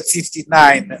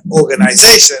 159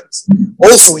 organizations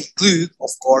also include,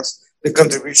 of course, the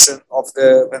contribution of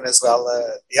the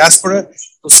Venezuela diaspora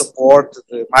to support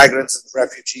the migrants and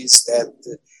refugees that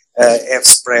have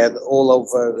spread all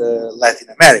over Latin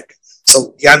America.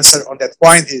 So the answer on that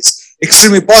point is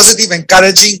extremely positive,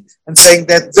 encouraging, and saying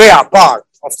that they are part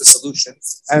of the solution,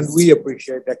 and we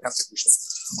appreciate their contribution.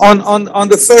 On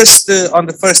the first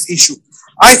issue,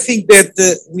 I think that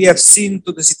we have seen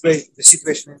to the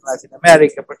situation in Latin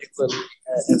America, particularly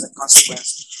as a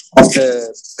consequence of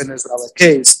the Venezuela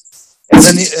case, as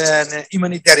an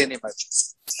humanitarian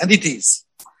emergency, and it is.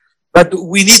 But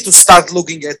we need to start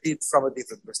looking at it from a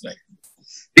different perspective,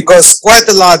 because quite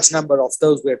a large number of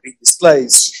those who have been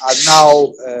displaced are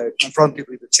now confronted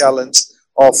with the challenge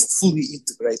of fully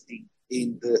integrating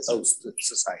in the host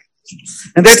society.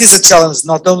 And that is a challenge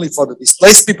not only for the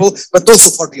displaced people, but also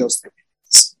for the host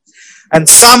communities. And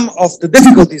some of the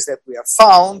difficulties that we have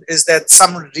found is that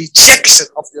some rejection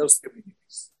of the host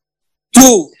communities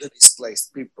to the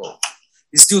displaced people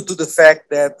is due to the fact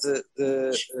that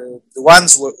the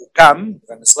ones who come,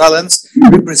 Venezuelans,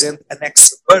 represent an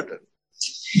extra burden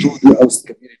to the host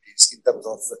communities in terms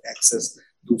of access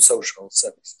to social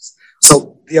services.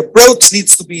 So the approach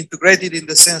needs to be integrated in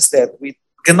the sense that we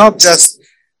cannot just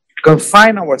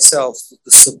confine ourselves to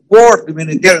the support,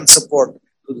 humanitarian support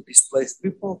to the displaced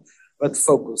people, but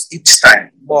focus each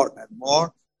time more and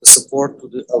more the support to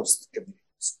the host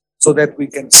communities so that we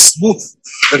can smooth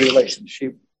the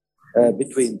relationship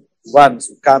between the ones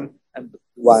who come and the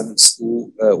ones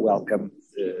who welcome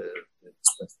the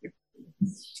displaced people.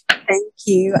 Thank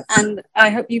you. And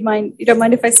I hope you don't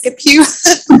mind if I skip you.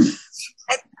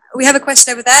 We have a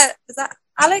question over there. Is that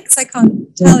Alex? I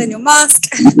can't tell in your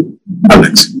mask.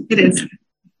 Alex. It is.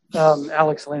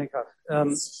 Alex Lenikoff.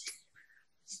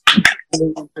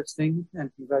 Really interesting,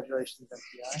 and congratulations,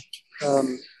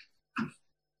 MPI.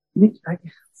 Let me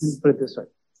put it this way.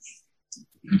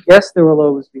 Yes, there will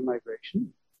always be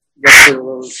migration. Yes, there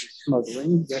will always be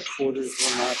smuggling. Yes, borders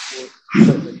will not work.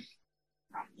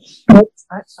 But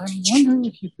I'm wondering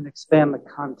if you can expand the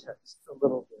context a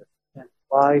little bit and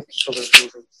why people are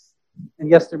moving. And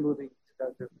yes, they're moving to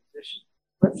their position.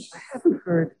 But I haven't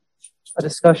heard a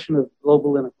discussion of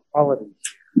global inequality.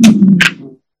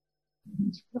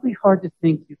 It's really hard to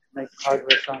think you can make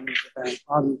progress on these events,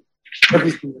 on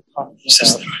everything we're talking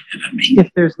about, if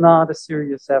there's not a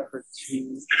serious effort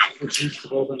to reduce the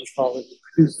global inequality that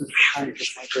produces the kinds of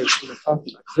migration we're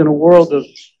talking about. Because in a world of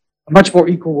a much more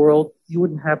equal world, you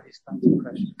wouldn't have these kinds of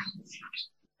pressures.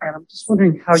 And I'm just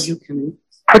wondering how you can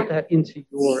put that into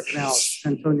your analysis.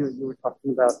 Antonio, you were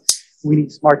talking about we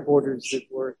need smart borders that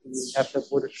work and we have to have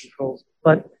border controls.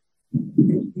 But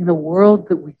in a world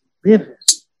that we live in,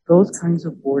 those kinds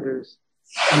of borders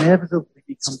inevitably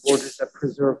become borders that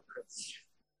preserve privilege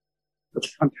for the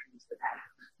countries that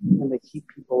have. And they keep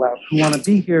people out who want to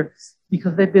be here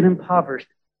because they've been impoverished,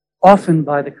 often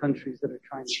by the countries that are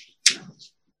trying to keep them out.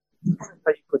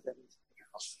 How you put that into the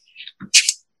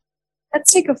analysis?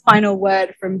 Let's take a final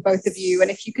word from both of you.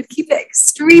 And if you could keep it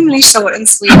extremely short and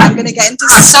sweet, I'm going to get into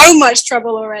so much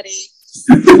trouble already.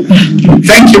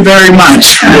 Thank you very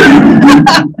much.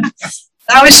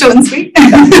 That was short and sweet.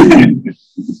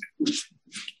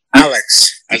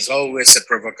 Alex, as always, a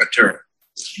provocateur,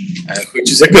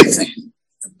 which is a good thing.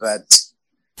 But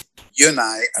you and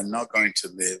I are not going to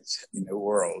live in a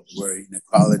world where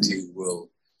inequality will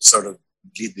sort of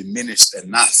be diminished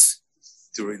enough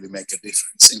to really make a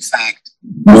difference. In fact,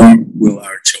 nor will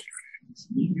our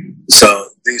children. So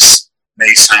this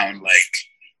may sound like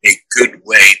a good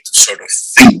way to sort of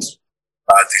think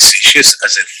about these issues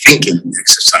as a thinking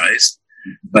exercise,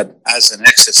 but as an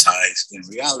exercise in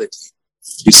reality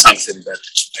is something that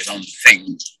I don't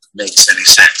think makes any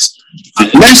sense.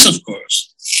 Unless, of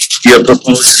course, you're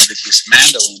proposing the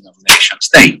dismantling of nation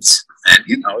states. And,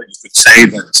 you could say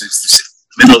that since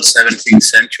the middle 17th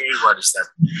century, what is that,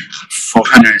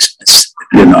 400,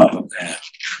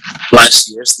 plus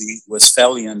years, the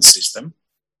Westphalian system,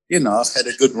 had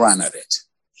a good run at it.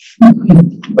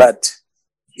 But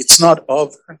it's not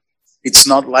over. It's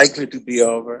not likely to be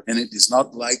over, and it is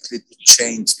not likely to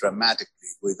change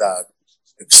dramatically without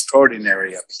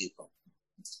extraordinary upheaval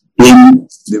in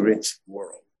the rich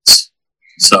world.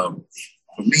 So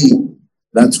for me,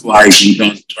 that's why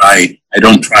I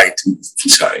don't try to,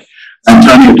 sorry.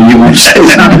 Antonio, do you want to say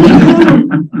something?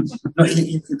 No,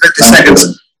 in 30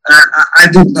 seconds. I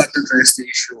did not address the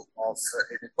issue of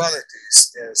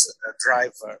inequalities as a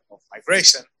driver of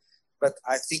migration, but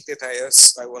I think that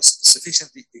I was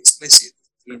sufficiently explicit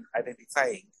in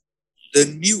identifying the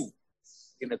new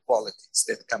inequalities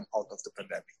that come out of the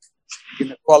pandemic.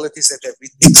 Inequalities that have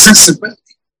been exacerbated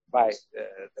by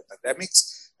the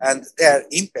pandemics and their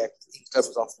impact in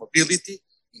terms of mobility,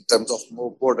 in terms of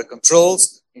more border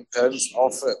controls, in terms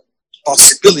of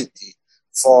possibility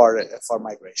for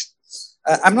migration.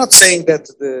 I'm not saying that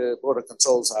the border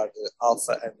controls are the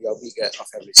alpha and the omega of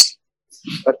everything,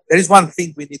 but there is one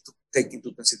thing we need to take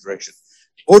into consideration.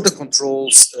 Border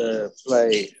controls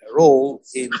play a role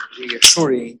in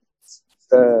reassuring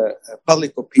the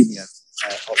public opinion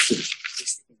of the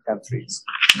existing countries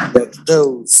that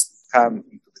those come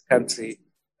into the country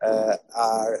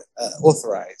are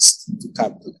authorized to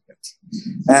come to the country.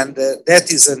 And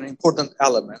that is an important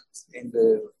element in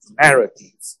the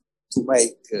narrative to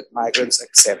make migrants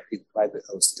accepted by the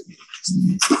host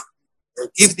communities. They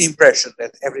give the impression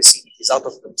that everything is out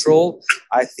of control.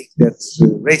 I think that the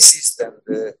racist and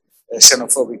the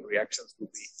xenophobic reactions will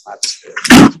be much.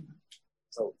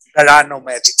 So there are no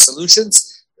magic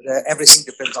solutions. Everything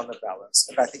depends on the balance.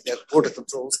 And I think that border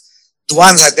controls, the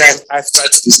ones that I've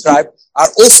tried to describe, are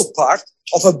also part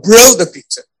of a broader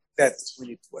picture that we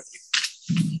need to work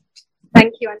with.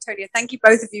 Thank you, Antonio. Thank you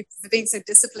both of you for being so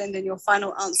disciplined in your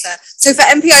final answer. So for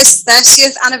MPI's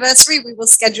 30th anniversary, we will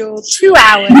schedule 2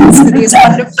 hours for these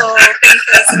wonderful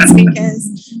thinkers and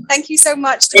speakers. Thank you so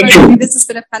much to both of you. This has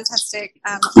been a fantastic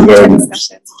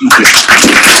discussion.